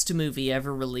last movie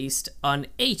ever released on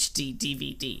HD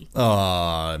DVD.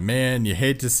 Aw, man, you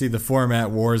hate to see the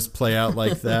format wars play out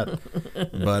like that.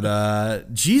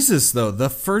 But, Jesus, though, the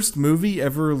first movie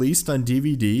ever released on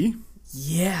DVD?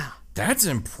 Yeah. That's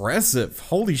impressive.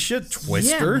 Holy shit,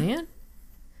 Twister. Yeah,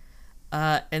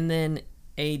 man. And then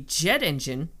a jet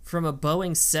engine from a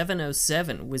Boeing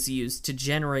 707 was used to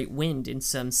generate wind in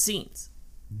some scenes.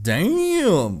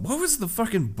 Damn. What was the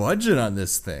fucking budget on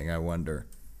this thing, I wonder?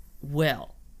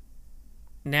 Well,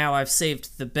 now I've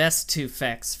saved the best 2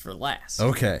 facts for last.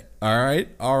 Okay. All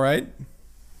right.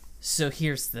 So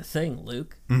here's the thing,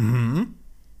 Luke. Mm-hmm.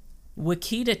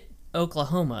 Waukeeta,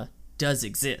 Oklahoma does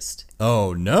exist.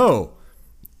 Oh, no.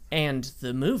 And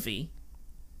the movie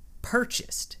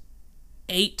purchased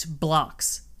 8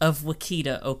 blocks of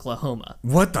Waukeeta, Oklahoma.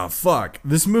 What the fuck?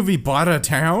 This movie bought a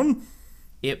town?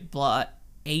 It bought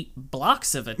 8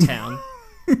 blocks of a town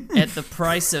at the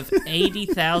price of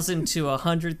 $80,000 to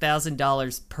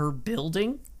 $100,000 per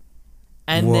building,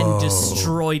 and then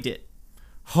destroyed it.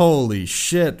 Holy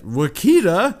shit.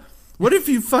 Waukeeta? What if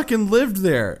you fucking lived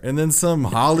there and then some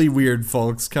Hollyweird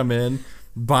folks come in,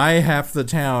 buy half the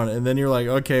town, and then you're like,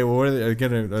 okay, well, what are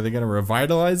they gonna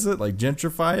revitalize it? Like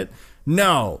gentrify it?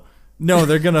 No,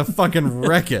 they're gonna fucking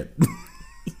wreck it.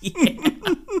 Yeah.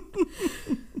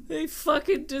 They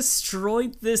fucking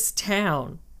destroyed this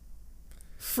town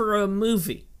for a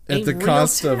movie. At the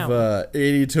cost of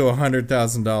 $80,000 to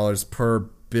 $100,000 per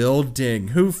building.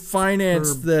 Who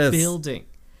financed this? Building.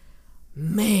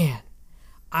 Man,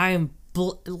 I am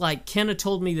like, Kenna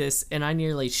told me this and I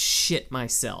nearly shit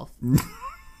myself.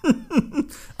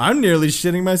 I'm nearly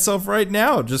shitting myself right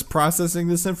now just processing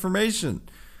this information.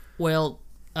 Well,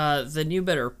 then you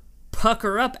better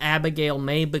pucker up, Abigail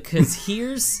May, because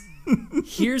here's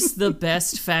the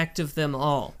best fact of them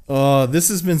all. Oh, this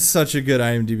has been such a good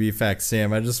IMDb fact,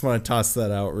 Sam. I just want to toss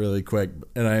that out really quick,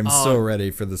 and I am so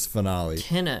ready for this finale.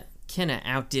 Kenna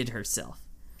outdid herself.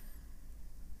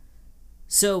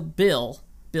 So Bill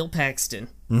Paxton,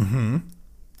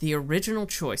 the original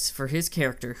choice for his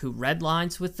character, who read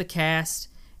lines with the cast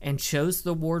and chose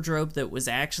the wardrobe that was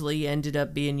actually ended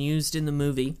up being used in the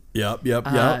movie. Yep.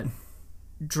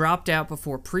 Dropped out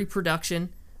before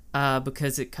pre-production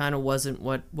because it kind of wasn't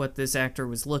what this actor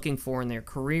was looking for in their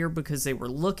career, because they were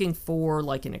looking for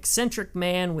like an eccentric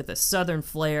man with a southern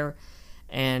flair,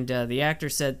 and the actor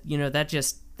said, that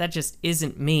just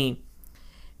isn't me.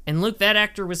 And Luke, that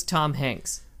actor was Tom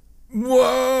Hanks.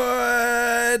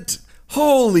 What?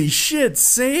 Holy shit,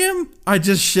 Sam! I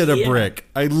just shit a brick.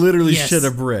 I literally shit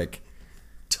a brick.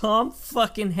 Tom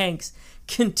fucking Hanks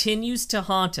continues to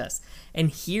haunt us. And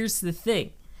here's the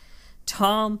thing.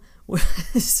 Tom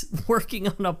was working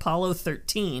on Apollo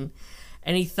 13,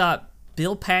 and he thought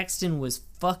Bill Paxton was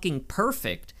fucking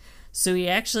perfect, so he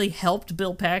actually helped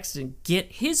Bill Paxton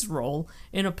get his role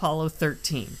in Apollo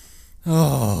 13.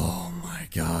 Oh my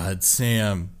god,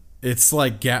 Sam. It's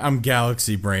like I'm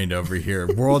galaxy brained over here.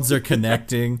 Worlds are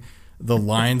connecting. The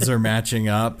lines are matching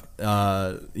up.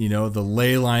 The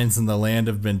ley lines in the land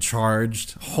have been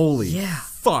charged. Holy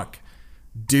fuck.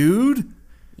 Dude?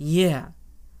 Yeah.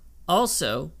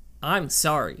 Also, I'm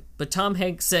sorry, but Tom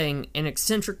Hanks saying an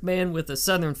eccentric man with a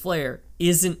southern flair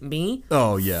isn't me?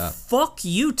 Oh, yeah. Fuck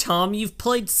you, Tom. You've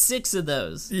played 6 of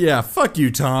those. Yeah, fuck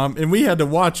you, Tom. And we had to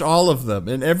watch all of them.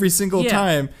 And every single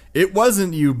time, it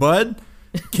wasn't you, bud.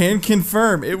 Can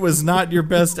confirm it was not your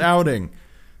best outing.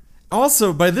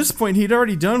 Also, by this point, he'd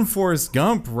already done Forrest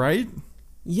Gump, right?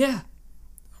 Yeah.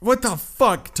 What the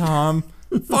fuck, Tom?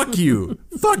 Fuck you.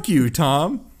 Fuck you,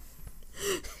 Tom.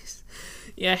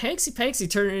 Yeah, Hanksy Panksy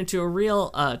turned into a real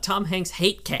Tom Hanks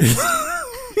hate cast.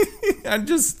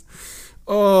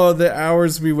 The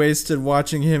hours we wasted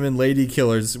watching him in Lady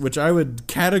Killers, which I would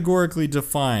categorically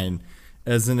define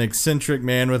as an eccentric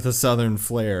man with a southern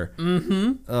flair.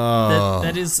 Mm-hmm.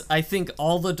 That is, I think,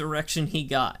 all the direction he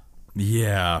got.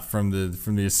 Yeah, from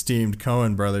the esteemed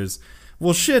Coen brothers.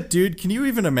 Well, shit, dude, can you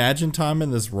even imagine Tom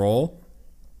in this role?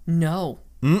 No.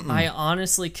 I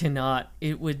honestly cannot.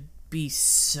 It would be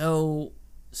so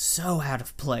out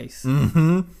of place.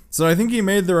 Mm-hmm. So I think he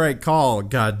made the right call.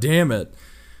 God damn it.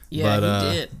 Yeah,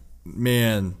 he did.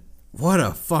 Man, what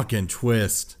a fucking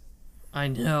twist. I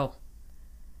know.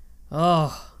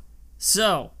 Oh.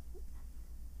 So.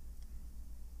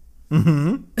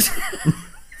 Mm-hmm.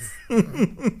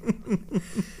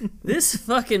 This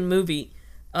fucking movie,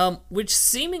 which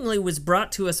seemingly was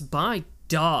brought to us by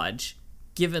Dodge,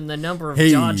 given the number of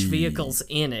Dodge vehicles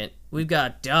in it. We've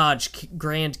got Dodge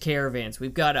Grand Caravans.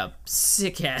 We've got a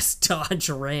sick-ass Dodge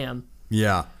Ram.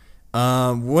 Yeah.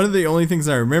 One of the only things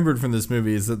I remembered from this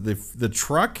movie is that the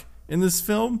truck in this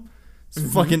film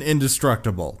is fucking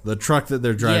indestructible. The truck that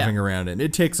they're driving around in.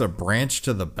 It takes a branch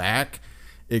to the back.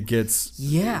 It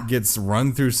gets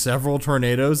run through several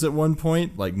tornadoes at one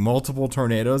point, like multiple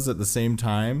tornadoes at the same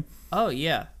time. Oh,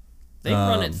 yeah. They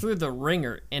run it through the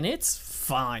ringer, and it's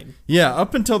fine. Yeah,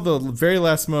 up until the very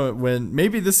last moment when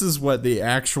maybe this is what the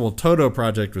actual Toto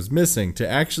project was missing. To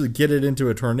actually get it into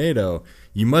a tornado,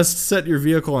 you must set your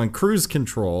vehicle on cruise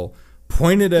control,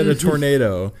 point it at a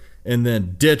tornado, and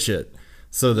then ditch it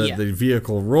so that Yeah. the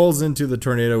vehicle rolls into the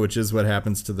tornado, which is what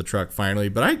happens to the truck finally.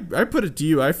 But I put it to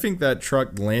you, I think that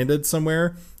truck landed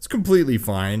somewhere. It's completely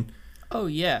fine. Oh,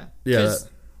 yeah. Yeah.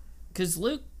 Because,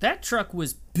 Luke, that truck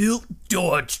was built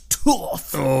Dodge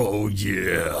tough. Oh,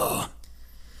 yeah.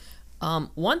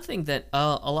 One thing that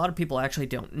a lot of people actually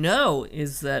don't know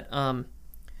is that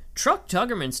Truck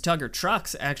Tuggerman's Tugger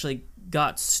Trucks actually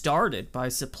got started by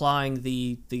supplying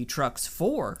the trucks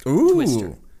for Twister.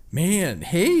 Ooh, man.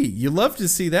 Hey, you love to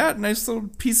see that. Nice little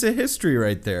piece of history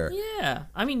right there. Yeah.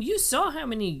 I mean, you saw how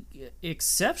many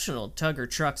exceptional Tugger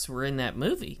trucks were in that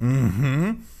movie.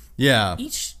 Yeah.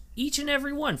 Each and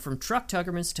every one, from Truck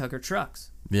Tuggerman's Tugger Trucks.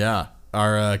 Yeah.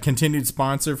 Our continued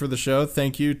sponsor for the show.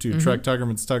 Thank you to Truck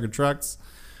Tuggerman's Tugger Trucks.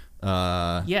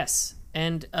 Yes.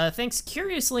 And thanks,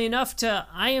 curiously enough, to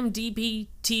IMDb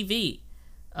TV,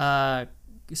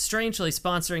 strangely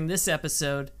sponsoring this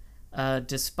episode,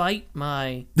 despite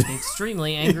my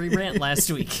extremely angry rant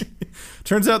last week.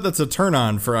 Turns out that's a turn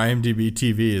on for IMDb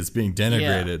TV is being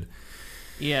denigrated.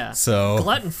 Yeah. So-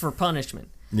 Glutton for punishment.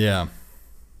 Yeah.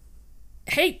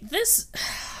 Hey, this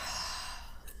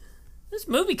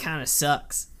movie kind of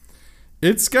sucks.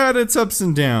 It's got its ups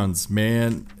and downs,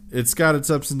 man. It's got its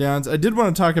ups and downs. I did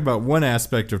want to talk about one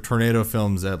aspect of tornado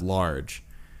films at large,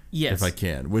 Yes. if I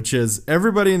can, which is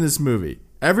everybody in this movie,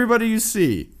 everybody you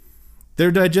see,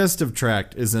 their digestive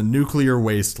tract is a nuclear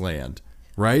wasteland,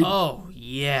 right? Oh,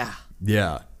 yeah.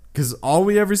 Yeah. Because all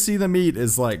we ever see them eat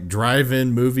is like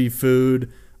drive-in movie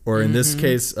food, or in this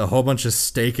case, a whole bunch of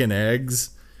steak and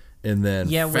eggs, and then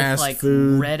Yeah, with fast like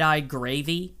food. red-eye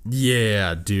gravy.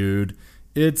 Yeah, dude.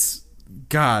 It's,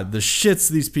 God, the shits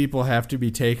these people have to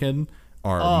be taken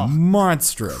are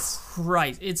monstrous.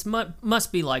 Right. It's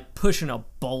must be like pushing a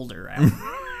boulder out.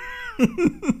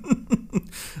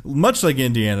 Much like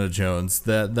Indiana Jones,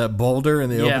 that boulder in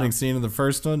the Yeah. opening scene of the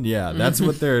first one, yeah, that's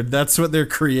what they're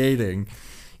creating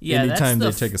Yeah, anytime they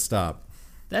that's take a stop.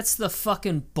 That's the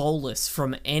fucking bolus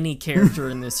from any character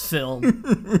in this film.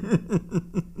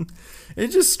 It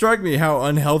just struck me how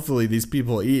unhealthily these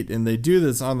people eat, and they do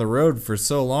this on the road for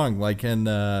so long. Like in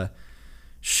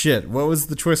what was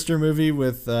the Twister movie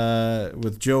with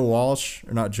Joe Walsh,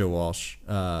 or not Joe Walsh?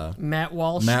 Matt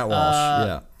Walsh. Matt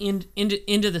Walsh, yeah.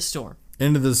 Into the Storm.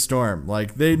 Into the Storm.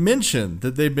 Like they mentioned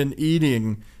that they've been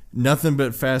eating nothing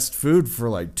but fast food for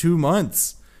like 2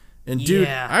 months, and dude,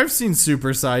 Yeah. I've seen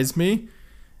Super Size Me.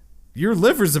 Your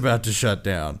liver's about to shut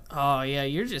down. Oh yeah,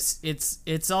 you're just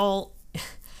it's all.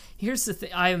 Here's the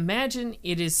thing. I imagine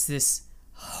it is this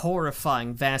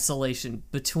horrifying vacillation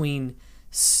between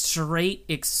straight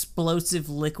explosive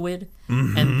liquid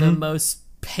and the most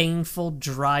painful,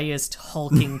 driest,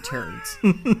 hulking turds.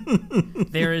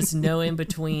 There is no in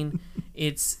between.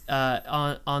 It's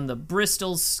on the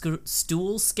Bristol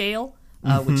stool scale,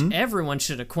 which everyone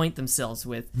should acquaint themselves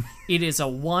with. It is a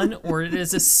 1 or it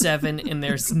is a 7, and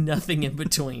there's nothing in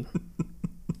between.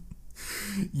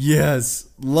 Yes,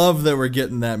 love that we're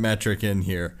getting that metric in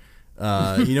here.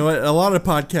 You know what? A lot of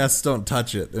podcasts don't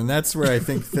touch it, and that's where I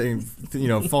think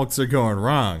folks are going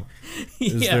wrong.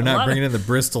 Is Yeah, they're a not lot bringing in the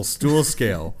Bristol stool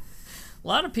scale. A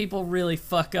lot of people really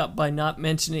fuck up by not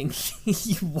mentioning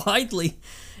widely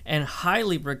and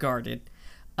highly regarded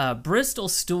Bristol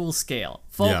stool scale.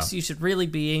 Folks, Yeah. you should really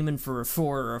be aiming for a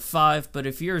 4 or a 5, but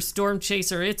if you're a storm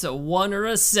chaser, it's a 1 or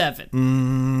a 7.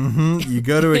 You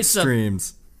go to It's a-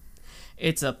 extremes.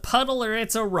 It's a puddle or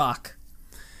it's a rock.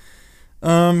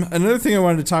 Another thing I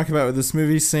wanted to talk about with this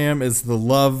movie, Sam, is the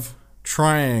love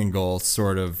triangle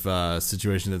sort of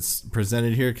situation that's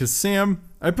presented here. Because, Sam,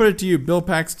 I put it to you, Bill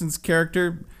Paxton's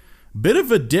character, bit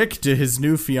of a dick to his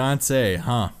new fiancée,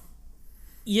 huh?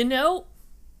 You know,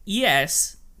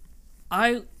 yes.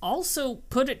 I also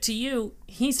put it to you,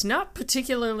 he's not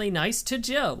particularly nice to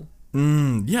Joe.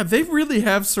 Yeah, they really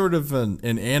have sort of an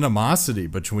animosity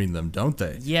between them, don't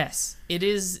they? Yes, it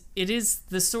is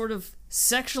the sort of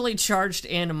sexually charged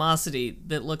animosity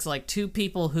that looks like two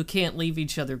people who can't leave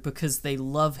each other because they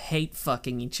hate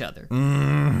fucking each other.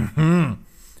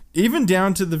 Even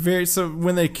down to so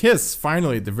when they kiss,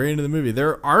 finally, at the very end of the movie,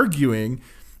 they're arguing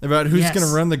about who's Yes. going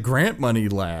to run the grant money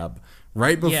lab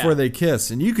right before Yeah. they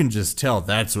kiss. And you can just tell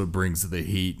that's what brings the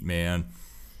heat, man.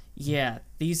 Yeah,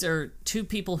 these are two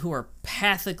people who are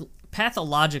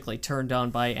pathologically turned on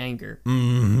by anger.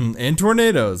 And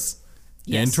tornadoes.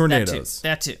 Yes, And tornadoes.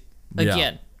 That too. Yeah.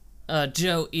 Again,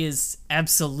 Joe is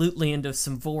absolutely into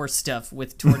some vor stuff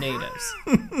with tornadoes.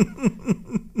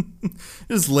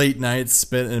 Just late nights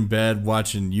spent in bed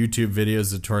watching YouTube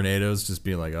videos of tornadoes, just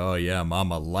being like, oh yeah,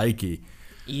 mama likey.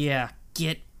 Yeah,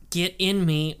 get in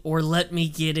me or let me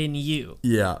get in you.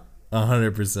 Yeah,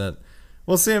 100%.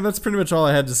 Well, Sam, that's pretty much all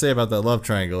I had to say about that love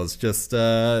triangle. It's just, you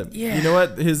know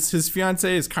what? His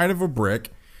fiance is kind of a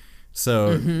brick.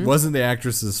 So it wasn't the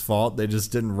actress's fault. They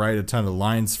just didn't write a ton of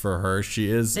lines for her. She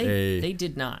is They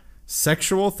did not.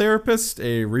 Sexual therapist,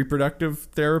 a reproductive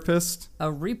therapist.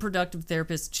 A reproductive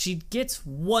therapist. She gets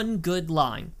one good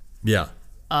line. Yeah.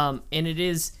 And it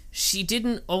is, she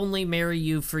didn't only marry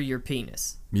you for your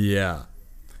penis. Yeah.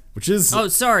 Which is... Oh,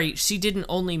 sorry. She didn't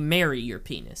only marry your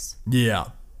penis. Yeah.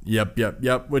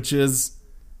 Yep. Which is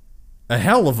a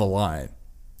hell of a line.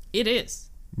 It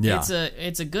is. Yeah.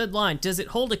 It's a good line. Does it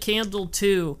hold a candle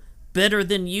to better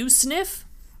than you sniff?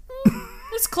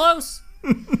 It's close.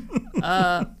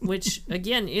 Which,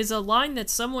 again, is a line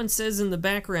that someone says in the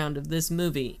background of this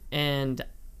movie, and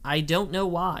I don't know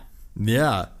why.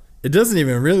 Yeah. It doesn't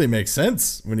even really make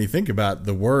sense when you think about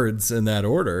the words in that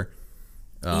order.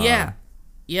 Yeah,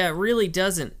 it really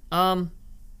doesn't.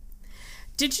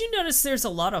 Did you notice there's a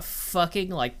lot of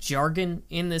fucking, like, jargon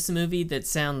in this movie that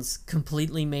sounds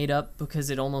completely made up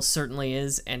because it almost certainly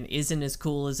is and isn't as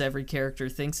cool as every character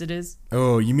thinks it is?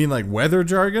 Oh, you mean like weather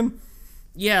jargon?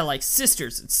 Yeah, like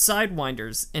Sisters and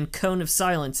Sidewinders and Cone of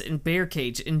Silence and Bear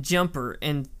Cage and Jumper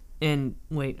and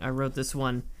wait, I wrote this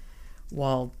one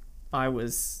while I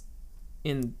was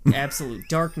in absolute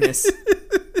darkness.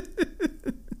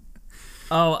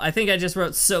 Oh, I think I just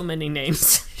wrote so many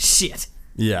names. Shit.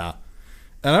 Yeah.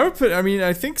 And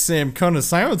I think, Sam, Cone of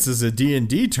Silence is a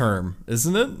D&D term,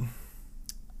 isn't it?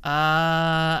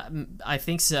 I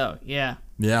think so, yeah.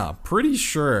 Yeah, pretty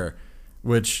sure.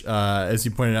 Which, as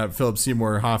you pointed out, Philip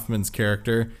Seymour Hoffman's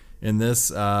character in this,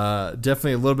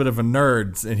 definitely a little bit of a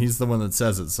nerd, and he's the one that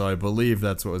says it, so I believe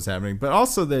that's what was happening. But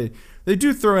also, they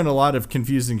do throw in a lot of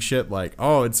confusing shit like,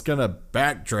 oh, it's gonna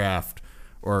backdraft,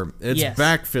 or it's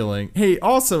backfilling. Hey,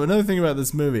 also, another thing about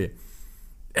this movie,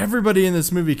 everybody in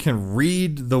this movie can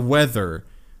read the weather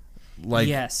like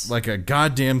a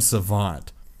goddamn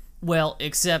savant. Well,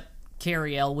 except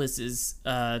Cary Elwes's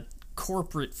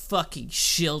corporate fucking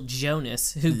shill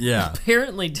Jonas, who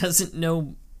apparently doesn't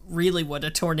know really what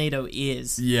a tornado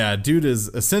is. Yeah, dude is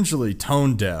essentially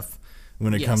tone deaf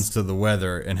when it comes to the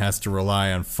weather and has to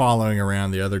rely on following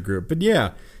around the other group. But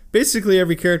yeah, basically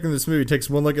every character in this movie takes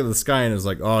one look at the sky and is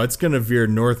like, oh, it's going to veer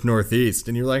north-northeast.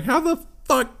 And you're like, how the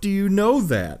fuck do you know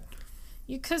that?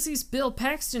 Because he's Bill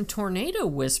Paxton Tornado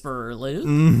Whisperer, Luke.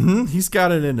 Mm-hmm. He's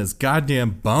got it in his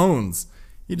goddamn bones.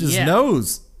 He just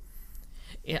knows.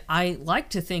 I like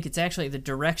to think it's actually the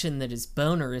direction that his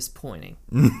boner is pointing.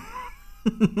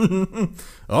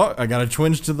 Oh, I got a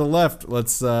twinge to the left.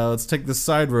 Let's take the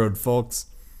side road, folks.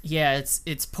 Yeah,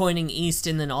 it's pointing east,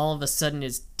 and then all of a sudden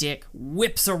his dick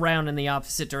whips around in the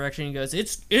opposite direction. And he goes,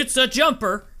 "It's a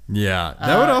jumper." Yeah,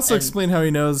 that would also explain how he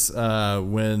knows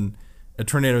when a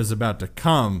tornado is about to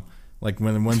come, like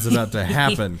when one's about to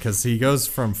happen, because he goes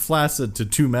from flaccid to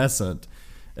tumescent,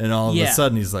 and all of a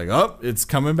sudden he's like, "Oh, it's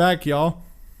coming back, y'all."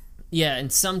 Yeah,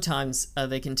 and sometimes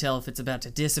they can tell if it's about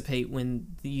to dissipate when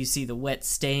you see the wet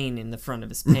stain in the front of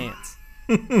his pants.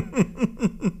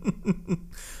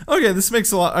 Okay, this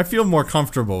makes a lot. I feel more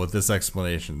comfortable with this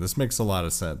explanation. This makes a lot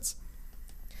of sense.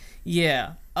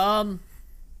 Yeah.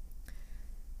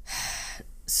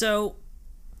 So,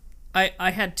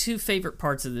 I had two favorite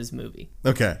parts of this movie.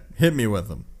 Okay, hit me with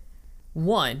them.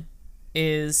 One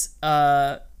is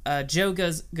Joe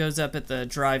goes up at the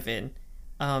drive-in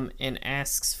and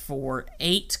asks for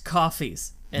 8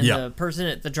 coffees, and the person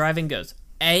at the drive-in goes,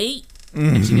 8?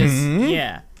 And she goes,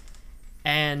 yeah.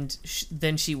 And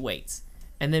then she waits.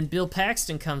 And then Bill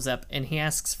Paxton comes up and he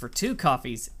asks for 2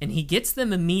 coffees, and he gets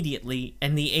them immediately,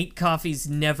 and the 8 coffees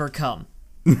never come.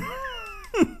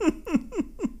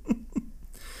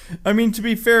 I mean, to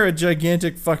be fair, a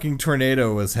gigantic fucking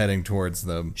tornado was heading towards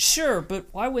them. Sure, but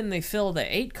why wouldn't they fill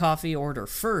the 8 coffee order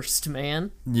first,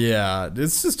 man? Yeah,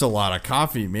 it's just a lot of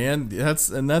coffee, man. That's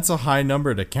a high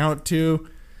number to count to.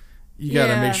 You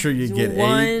gotta make sure you get 8.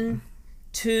 1,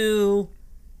 2...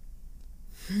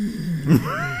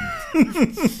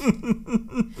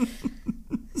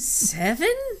 7?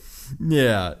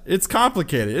 Yeah, it's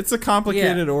complicated. It's a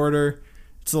complicated order.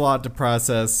 It's a lot to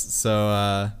process.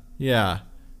 So, yeah.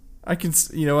 I can,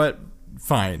 you know what?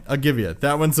 Fine. I'll give you it.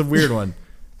 That one's a weird one.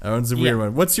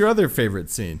 One. What's your other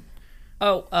favorite scene?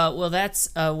 Oh, well,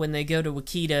 that's when they go to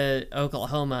Wichita,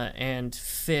 Oklahoma, and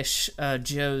fish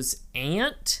Joe's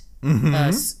aunt,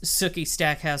 Sookie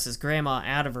Stackhouse's grandma,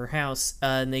 out of her house,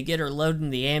 and they get her loaded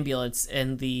in the ambulance,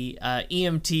 and the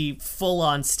EMT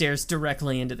full-on stares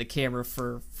directly into the camera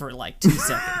for like 2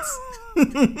 seconds.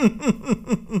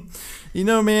 You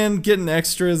know, man, getting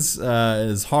extras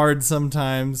is hard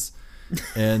sometimes.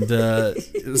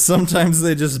 And sometimes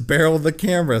they just barrel the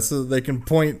camera so that they can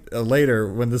point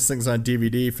later when this thing's on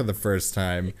DVD for the first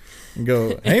time and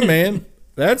go, "Hey, man,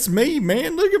 that's me,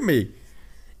 man. Look at me."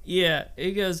 Yeah,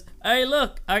 he goes, "Hey,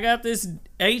 look, I got this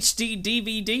HD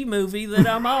DVD movie that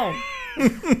I'm on.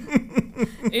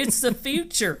 It's the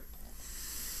future."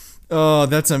 Oh,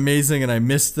 that's amazing, and I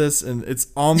missed this, and it's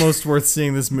almost worth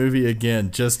seeing this movie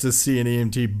again just to see an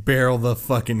EMT barrel the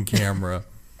fucking camera.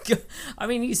 I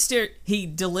mean, he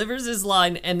delivers his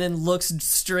line and then looks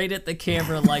straight at the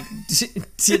camera like,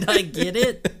 did I get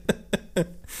it?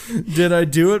 Did I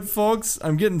do it, folks?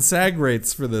 I'm getting SAG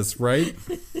rates for this, right?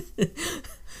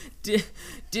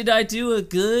 Did I do a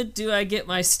good? Do I get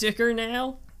my sticker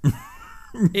now?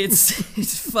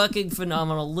 It's fucking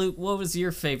phenomenal. Luke, what was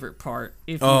your favorite part,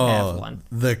 if you have one?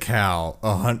 The cow.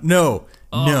 No.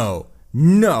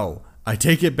 I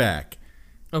take it back.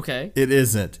 Okay. It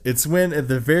isn't. It's when at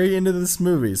the very end of this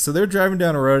movie, so they're driving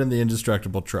down a road in the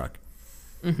indestructible truck.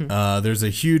 Mm-hmm. There's a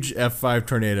huge F5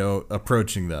 tornado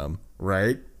approaching them,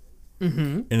 right?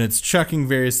 Mm-hmm. And it's chucking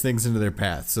various things into their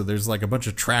path. So there's like a bunch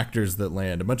of tractors that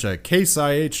land, a bunch of Case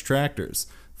IH tractors,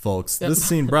 folks. Yep. This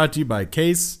scene brought to you by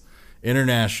Case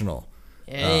International.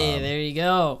 Hey, there you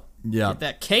go. Yeah. Get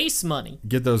that Case money.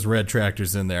 Get those red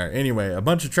tractors in there. Anyway, a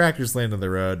bunch of tractors land on the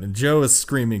road, and Joe is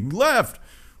screaming, "Left,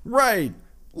 right,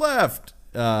 left,"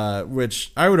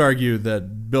 which I would argue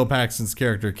that Bill Paxton's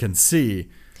character can see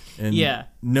and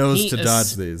knows to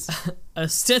dodge these.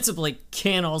 Ostensibly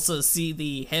can also see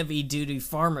the heavy-duty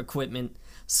farm equipment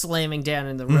slamming down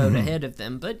in the road ahead of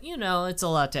them, but, you know, it's a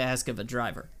lot to ask of a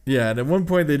driver. Yeah, and at one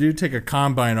point they do take a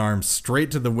combine arm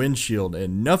straight to the windshield,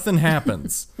 and nothing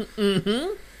happens.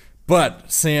 Mm-hmm.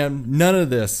 But, Sam, none of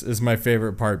this is my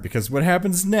favorite part, because what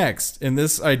happens next, and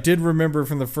this I did remember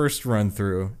from the first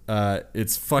run-through,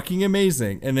 it's fucking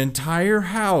amazing. An entire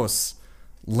house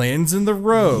lands in the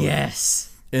road. Yes.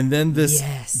 And then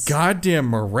this goddamn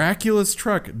miraculous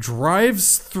truck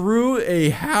drives through a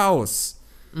house.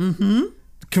 Mm-hmm.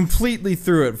 Completely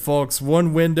through it, folks.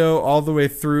 One window all the way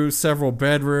through several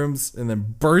bedrooms and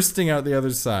then bursting out the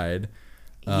other side.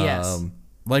 Yes.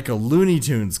 Like a Looney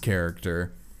Tunes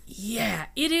character. Yeah,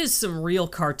 it is some real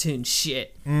cartoon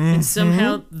shit. Mm-hmm. And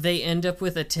somehow they end up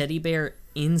with a teddy bear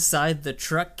inside the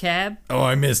truck cab. Oh,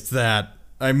 I missed that.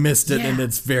 I missed it, and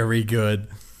it's very good.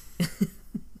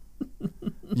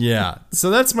 Yeah, so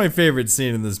that's my favorite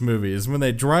scene in this movie, is when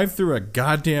they drive through a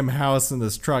goddamn house in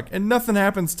this truck, and nothing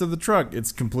happens to the truck.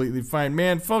 It's completely fine.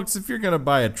 Man, folks, if you're going to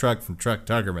buy a truck from Truck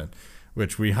Tuggerman,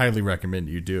 which we highly recommend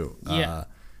you do,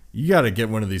 you got to get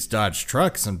one of these Dodge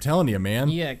trucks, I'm telling you, man.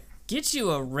 Yeah, get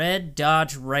you a red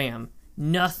Dodge Ram.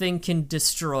 Nothing can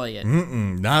destroy it.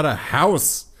 Not a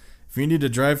house. If you need to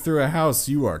drive through a house,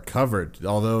 you are covered,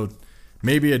 although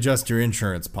maybe adjust your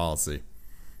insurance policy.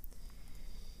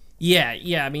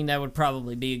 Yeah, I mean, that would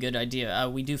probably be a good idea.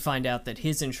 We do find out that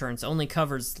his insurance only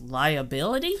covers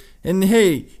liability. And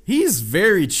hey, he's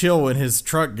very chill when his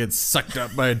truck gets sucked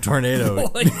up by a tornado.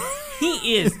 Boy,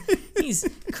 he is. He's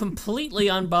completely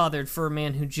unbothered for a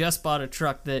man who just bought a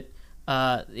truck that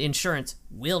insurance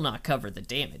will not cover the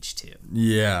damage to.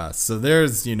 Yeah, so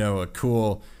there's, a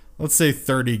cool, let's say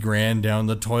 $30,000 down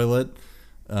the toilet.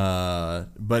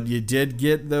 But you did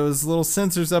get those little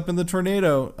sensors up in the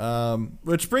tornado,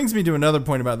 which brings me to another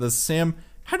point about this. Sam,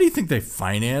 how do you think they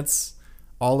finance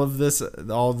all of this,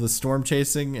 all of the storm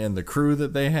chasing and the crew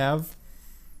that they have?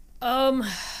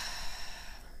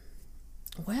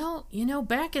 Well,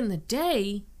 back in the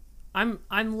day, I'm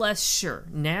less sure.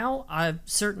 Now,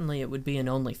 certainly it would be an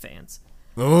OnlyFans.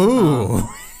 Ooh.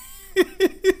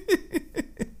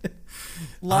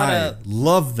 I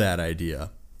love that idea.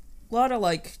 A lot of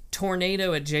like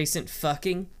tornado adjacent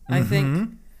fucking, I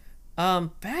think.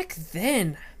 Back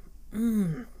then,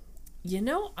 I'm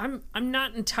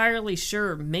not entirely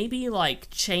sure. Maybe like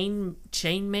chain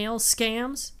mail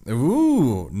scams.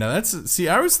 Ooh, now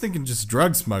I was thinking just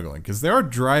drug smuggling, because they are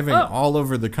driving all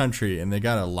over the country and they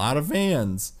got a lot of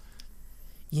vans.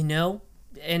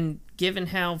 And given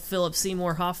how Philip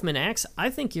Seymour Hoffman acts, I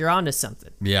think you're onto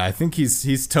something. Yeah, I think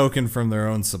he's token from their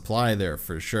own supply there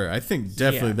for sure. I think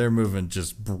definitely they're moving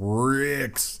just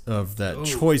bricks of that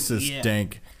choicest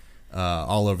dank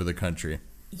all over the country.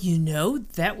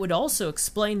 That would also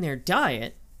explain their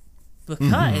diet,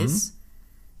 because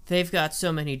they've got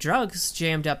so many drugs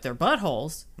jammed up their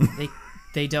buttholes,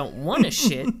 they don't want to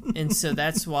shit, and so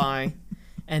that's why.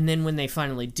 And then when they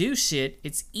finally do shit,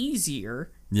 it's easier.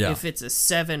 Yeah. If it's a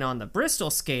 7 on the Bristol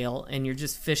scale and you're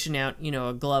just fishing out,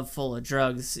 a glove full of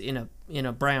drugs in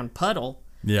a brown puddle,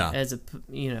 as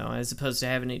opposed to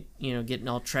having it, getting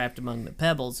all trapped among the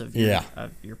pebbles of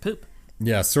your poop.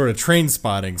 Yeah, sort of train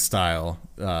spotting style.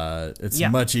 It's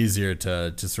much easier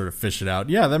to sort of fish it out.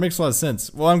 Yeah, that makes a lot of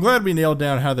sense. Well, I'm glad we nailed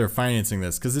down how they're financing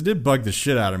this, because it did bug the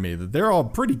shit out of me that they're all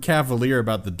pretty cavalier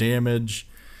about the damage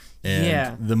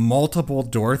and the multiple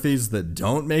Dorothys that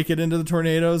don't make it into the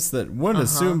tornadoes that one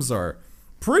assumes are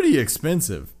pretty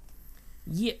expensive.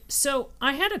 Yeah, so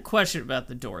I had a question about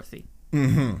the Dorothy.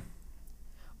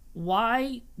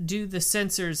 Why do the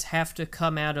sensors have to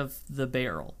come out of the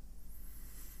barrel?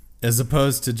 As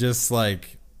opposed to just,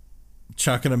 like,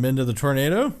 chucking them into the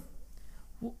tornado?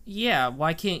 Yeah,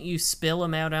 why can't you spill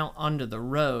them out onto the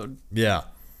road? Yeah.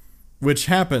 Which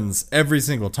happens every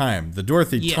single time. The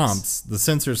Dorothy thumps, the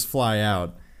sensors fly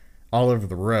out all over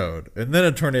the road, and then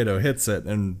a tornado hits it,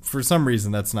 and for some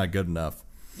reason that's not good enough.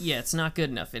 Yeah, it's not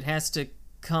good enough. It has to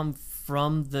come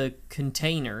from the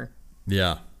container.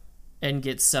 Yeah. And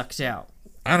get sucked out.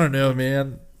 I don't know,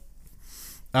 man.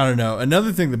 I don't know.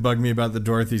 Another thing that bugged me about the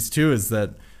Dorothys, too, is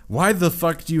that why the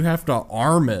fuck do you have to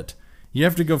arm it? You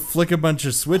have to go flick a bunch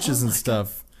of switches and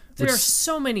stuff. There are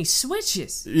so many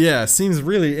switches. Yeah, seems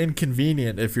really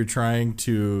inconvenient if you're trying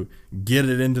to get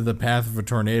it into the path of a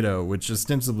tornado, which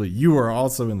ostensibly you are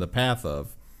also in the path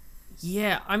of.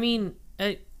 Yeah, I mean,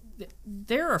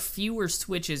 there are fewer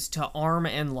switches to arm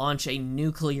and launch a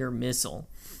nuclear missile.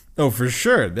 Oh, for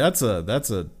sure. That's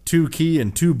a 2-key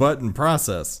and 2-button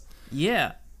process.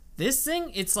 Yeah. This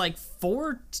thing, it's like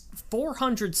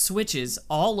 400 switches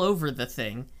all over the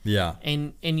thing. Yeah.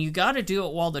 And you got to do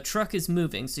it while the truck is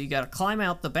moving. So you got to climb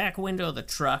out the back window of the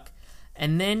truck,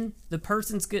 and then the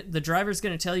driver's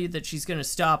going to tell you that she's going to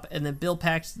stop, and then Bill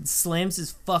Paxton slams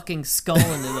his fucking skull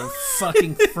into the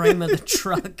fucking frame of the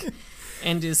truck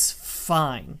and is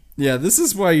fine. Yeah, this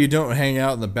is why you don't hang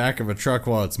out in the back of a truck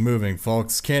while it's moving,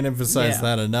 folks. Can't emphasize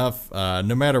that enough.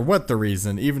 No matter what the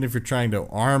reason, even if you're trying to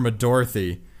arm a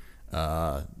Dorothy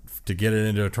to get it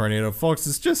into a tornado, folks,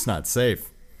 it's just not safe.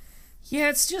 Yeah,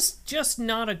 it's just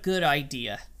not a good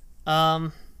idea.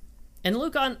 And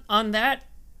Luke, on that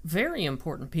very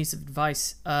important piece of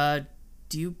advice, do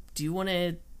you want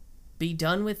to be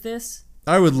done with this?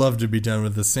 I would love to be done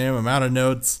with this, Sam. I'm out of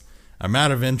notes. I'm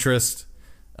out of interest.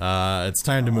 It's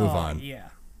time to move on. Yeah.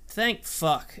 Thank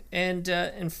fuck.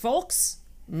 And folks,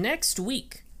 next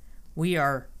week we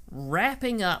are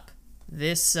wrapping up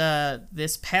this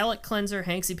palate cleanser,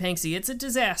 Hanksy Panksy. It's a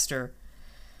disaster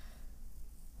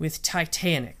with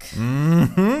Titanic.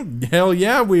 Mm-hmm. Hell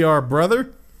yeah, we are,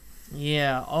 brother.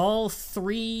 Yeah, all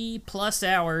 3+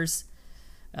 hours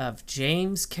of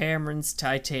James Cameron's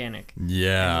Titanic.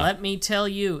 Yeah. And let me tell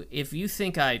you, if you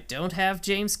think I don't have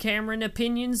James Cameron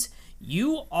opinions,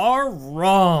 you are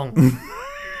wrong.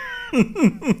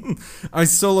 I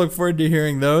so look forward to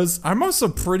hearing those. I'm also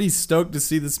pretty stoked to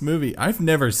see this movie. I've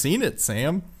never seen it,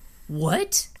 Sam.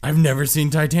 What? I've never seen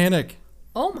Titanic.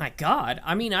 Oh my god.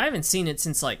 I mean, I haven't seen it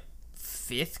since like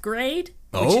 5th grade.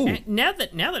 Which, now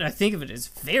that I think of it, is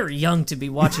very young to be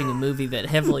watching a movie that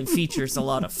heavily features a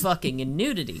lot of fucking and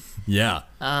nudity. Yeah.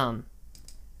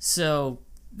 So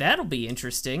that'll be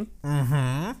interesting.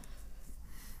 Mm-hmm.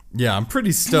 Yeah, I'm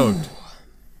pretty stoked.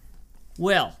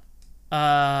 Well,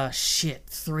 shit,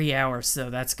 3 hours though.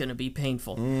 That's gonna be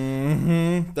painful.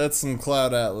 Mm-hmm. That's some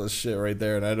Cloud Atlas shit right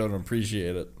there, and I don't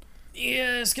appreciate it.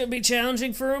 Yeah, it's gonna be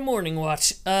challenging for a morning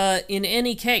watch. In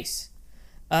any case,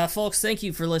 folks, thank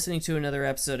you for listening to another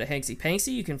episode of Hanksy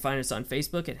Panksy. You can find us on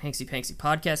Facebook at Hanksy Panksy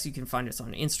Podcast. You can find us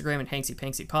on Instagram at Hanksy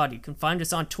Panksy Pod. You can find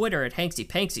us on Twitter at Hanksy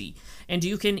Panksy. And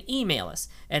you can email us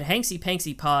at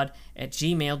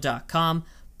hanksypanksypod@gmail.com.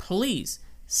 Please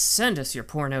send us your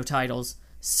porno titles.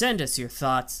 Send us your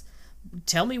thoughts.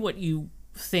 Tell me what you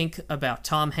think about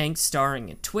Tom Hanks starring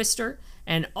in Twister,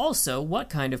 and also what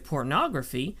kind of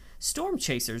pornography Storm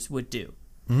Chasers would do.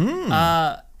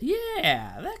 Yeah,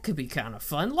 that could be kind of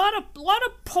fun. A lot of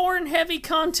porn heavy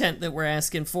content that we're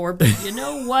asking for, but you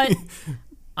know what?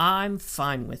 I'm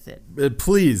fine with it.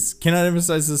 Please, cannot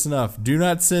emphasize this enough. Do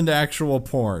not send actual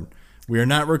porn. We are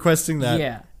not requesting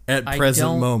that at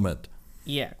present moment.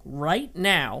 Yeah, right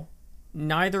now,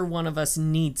 neither one of us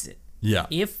needs it. Yeah.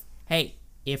 If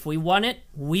we want it,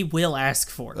 we will ask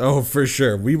for it. Oh, for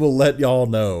sure. We will let y'all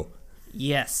know.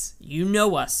 Yes, you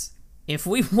know us. If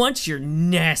we want your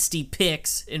nasty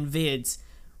pics and vids,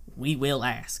 we will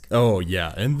ask. Oh,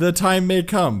 yeah. And the time may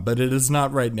come, but it is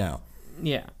not right now.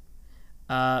 Yeah.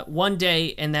 One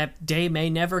day, and that day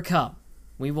may never come,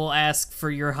 we will ask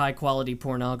for your high-quality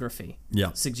pornography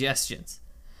suggestions.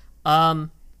 So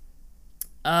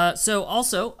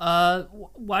also,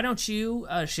 why don't you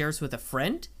share us with a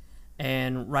friend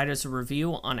and write us a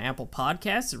review on Apple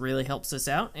Podcasts? It really helps us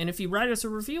out. And if you write us a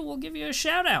review, we'll give you a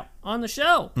shout out on the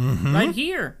show right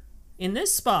here in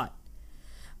this spot.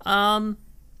 Yeah,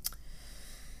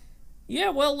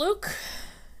 well, Luke,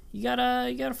 you got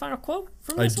a final quote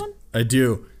from this one? I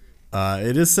do.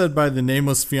 It is said by the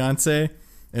nameless fiance,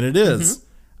 and it is,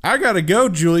 I gotta go,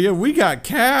 Julia. We got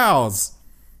cows.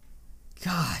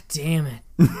 God damn it.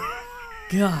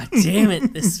 God damn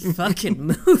it, this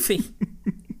fucking movie.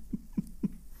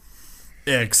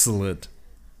 Excellent.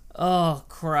 Oh,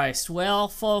 Christ. Well,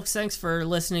 folks, thanks for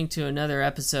listening to another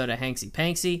episode of Hanksy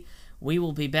Panksy. We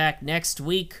will be back next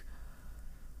week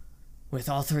with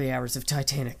all 3 hours of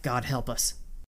Titanic. God help us.